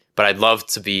mind. But I'd love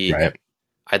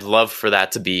for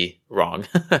that to be wrong.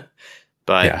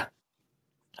 But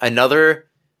another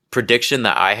prediction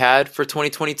that I had for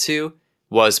 2022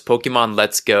 was Pokemon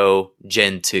Let's Go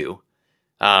Gen 2.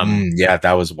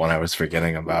 That was one I was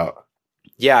forgetting about.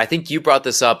 Yeah, I think you brought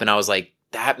this up, and I was like,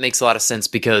 that makes a lot of sense,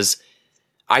 because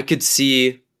I could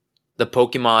see the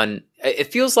Pokemon...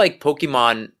 It feels like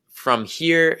Pokemon from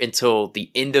here until the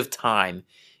end of time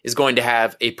is going to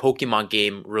have a Pokemon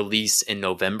game release in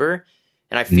November.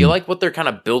 And I feel like what they're kind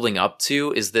of building up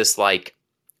to is this, like,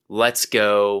 let's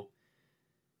go,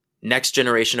 next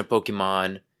generation of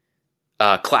Pokemon,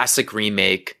 classic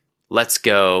remake, let's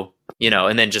go,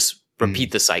 and then just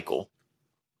repeat the cycle.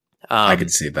 I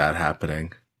could see that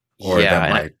happening. Or that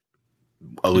might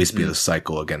at least be the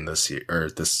cycle again this year, or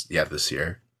this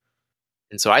year.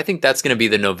 And so I think that's going to be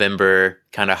the November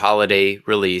kind of holiday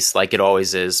release, like it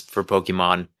always is for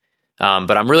Pokemon.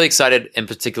 But I'm really excited in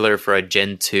particular for a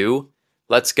Gen 2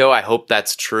 Let's Go. I hope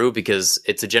that's true because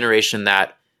it's a generation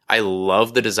that I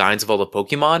love the designs of all the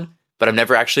Pokemon, but I've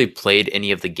never actually played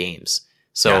any of the games.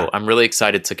 So I'm really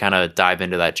excited to kind of dive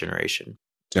into that generation.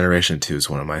 Generation 2 is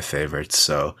one of my favorites.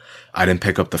 So I didn't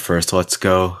pick up the first Let's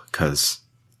Go because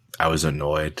I was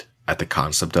annoyed at the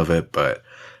concept of it. But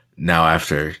now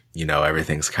after,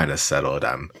 everything's kind of settled,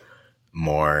 I'm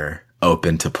more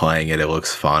open to playing it. It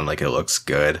looks fun. Like, it looks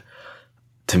good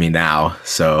to me now.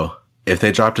 So if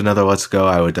they dropped another Let's Go,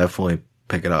 I would definitely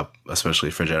pick it up,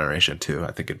 especially for Generation 2.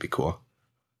 I think it'd be cool.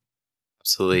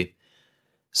 Absolutely.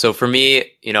 So for me,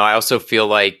 I also feel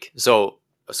like, so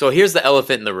here's the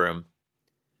elephant in the room.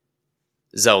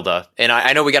 Zelda. And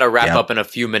I know we got to wrap up in a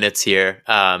few minutes here,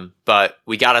 but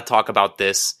we got to talk about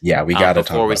this. Yeah, we got to talk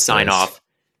about before we sign off.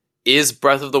 Is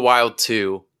Breath of the Wild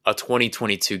 2 a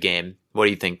 2022 game? What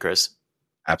do you think, Chris?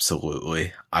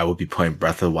 Absolutely. I will be playing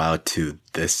Breath of the Wild 2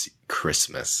 this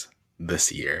Christmas,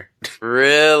 this year.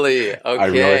 Really? Okay. I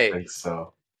really think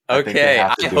so. Okay.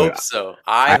 I hope so.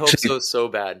 I hope so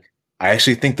bad. I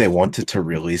actually think they wanted to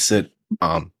release it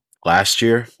last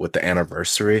year with the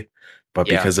anniversary. But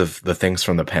because of the things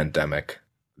from the pandemic,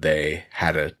 they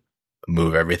had to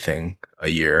move everything a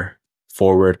year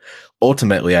forward.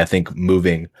 Ultimately, I think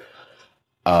moving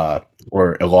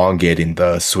or elongating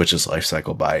the Switch's life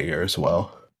cycle by a year as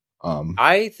well.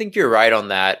 I think you're right on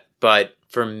that. But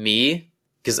for me,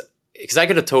 because I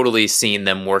could have totally seen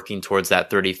them working towards that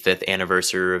 35th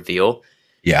anniversary reveal.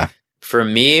 Yeah. For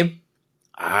me,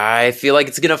 I feel like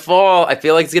it's going to fall. I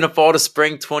feel like it's going to fall to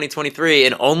spring 2023.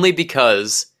 And only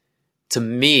because, to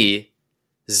me,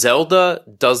 Zelda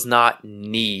does not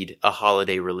need a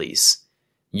holiday release.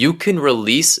 You can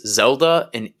release Zelda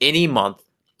in any month,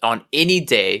 on any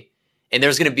day, and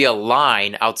there's going to be a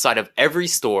line outside of every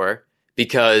store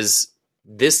because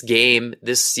this game,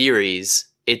 this series,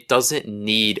 it doesn't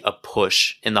need a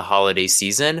push in the holiday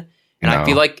season. And I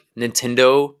feel like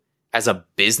Nintendo as a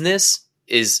business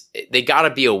they got to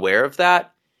be aware of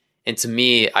that. And to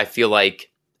me, I feel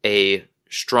like a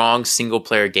strong single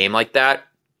player game like that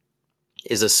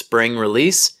is a spring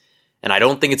release. And I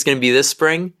don't think it's going to be this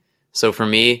spring. So for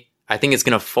me, I think it's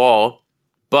going to fall.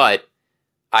 But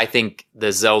I think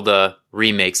the Zelda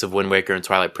remakes of Wind Waker and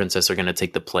Twilight Princess are going to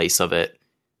take the place of it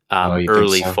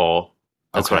early fall.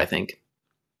 That's what I think.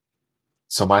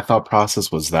 So my thought process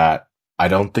was that I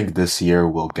don't think this year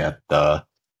we'll get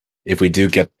if we do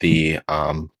get the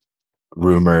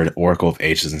rumored Oracle of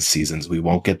Ages and Seasons, we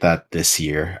won't get that this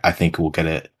year. I think we'll get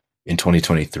it in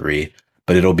 2023,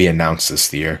 but it'll be announced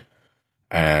this year.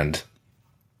 And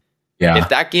yeah, if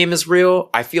that game is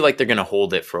real, I feel like they're going to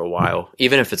hold it for a while,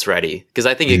 even if it's ready, because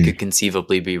I think it could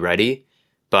conceivably be ready,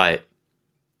 but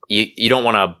you don't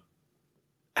want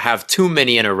to have too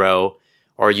many in a row,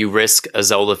 or you risk a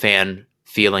Zelda fan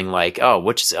feeling like, oh,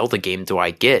 which Zelda game do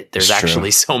I get? There's actually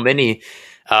so many.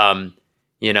 I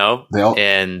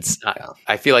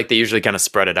feel like they usually kind of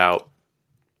spread it out.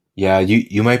 Yeah,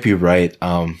 you might be right.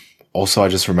 Also, I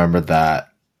just remembered that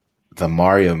the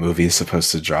Mario movie is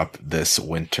supposed to drop this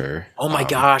winter. Oh my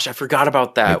gosh, I forgot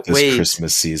about that. Like this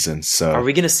Christmas season. So are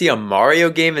we going to see a Mario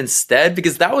game instead?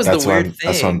 Because that was the weird thing.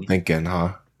 That's what I'm thinking,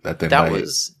 huh? That they might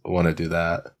want to do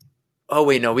that. Oh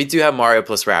wait, no, we do have Mario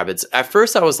plus Rabbids. At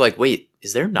first, I was like, wait,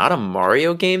 is there not a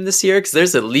Mario game this year? Because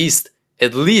there's at least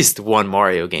one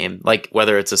Mario game, like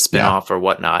whether it's a spin-off or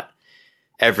whatnot,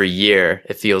 every year,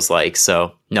 it feels like.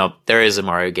 So, no, there is a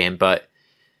Mario game, but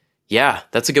yeah,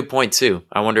 that's a good point too.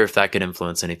 I wonder if that could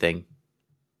influence anything.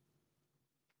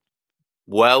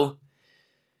 Well,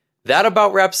 that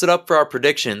about wraps it up for our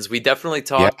predictions. We definitely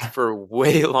talked for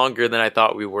way longer than I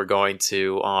thought we were going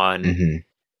to on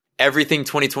everything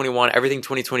 2021, everything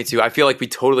 2022. I feel like we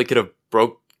totally could have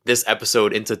broke this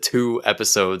episode into 2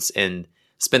 episodes and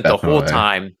spent the whole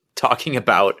time talking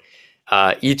about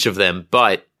each of them,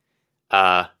 but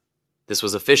this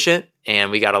was efficient, and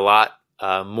we got a lot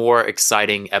more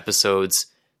exciting episodes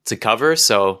to cover.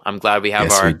 So I'm glad we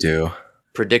have our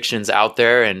predictions out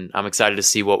there, and I'm excited to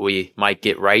see what we might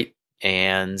get right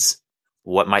and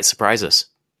what might surprise us.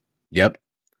 Yep.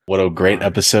 What a great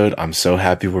episode. I'm so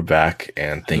happy we're back,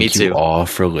 and thank you all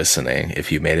for listening.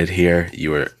 If you made it here,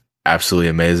 you were absolutely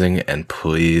amazing, and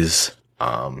please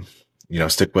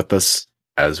stick with us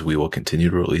as we will continue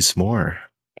to release more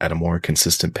at a more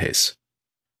consistent pace.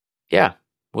 Yeah.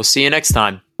 We'll see you next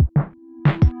time.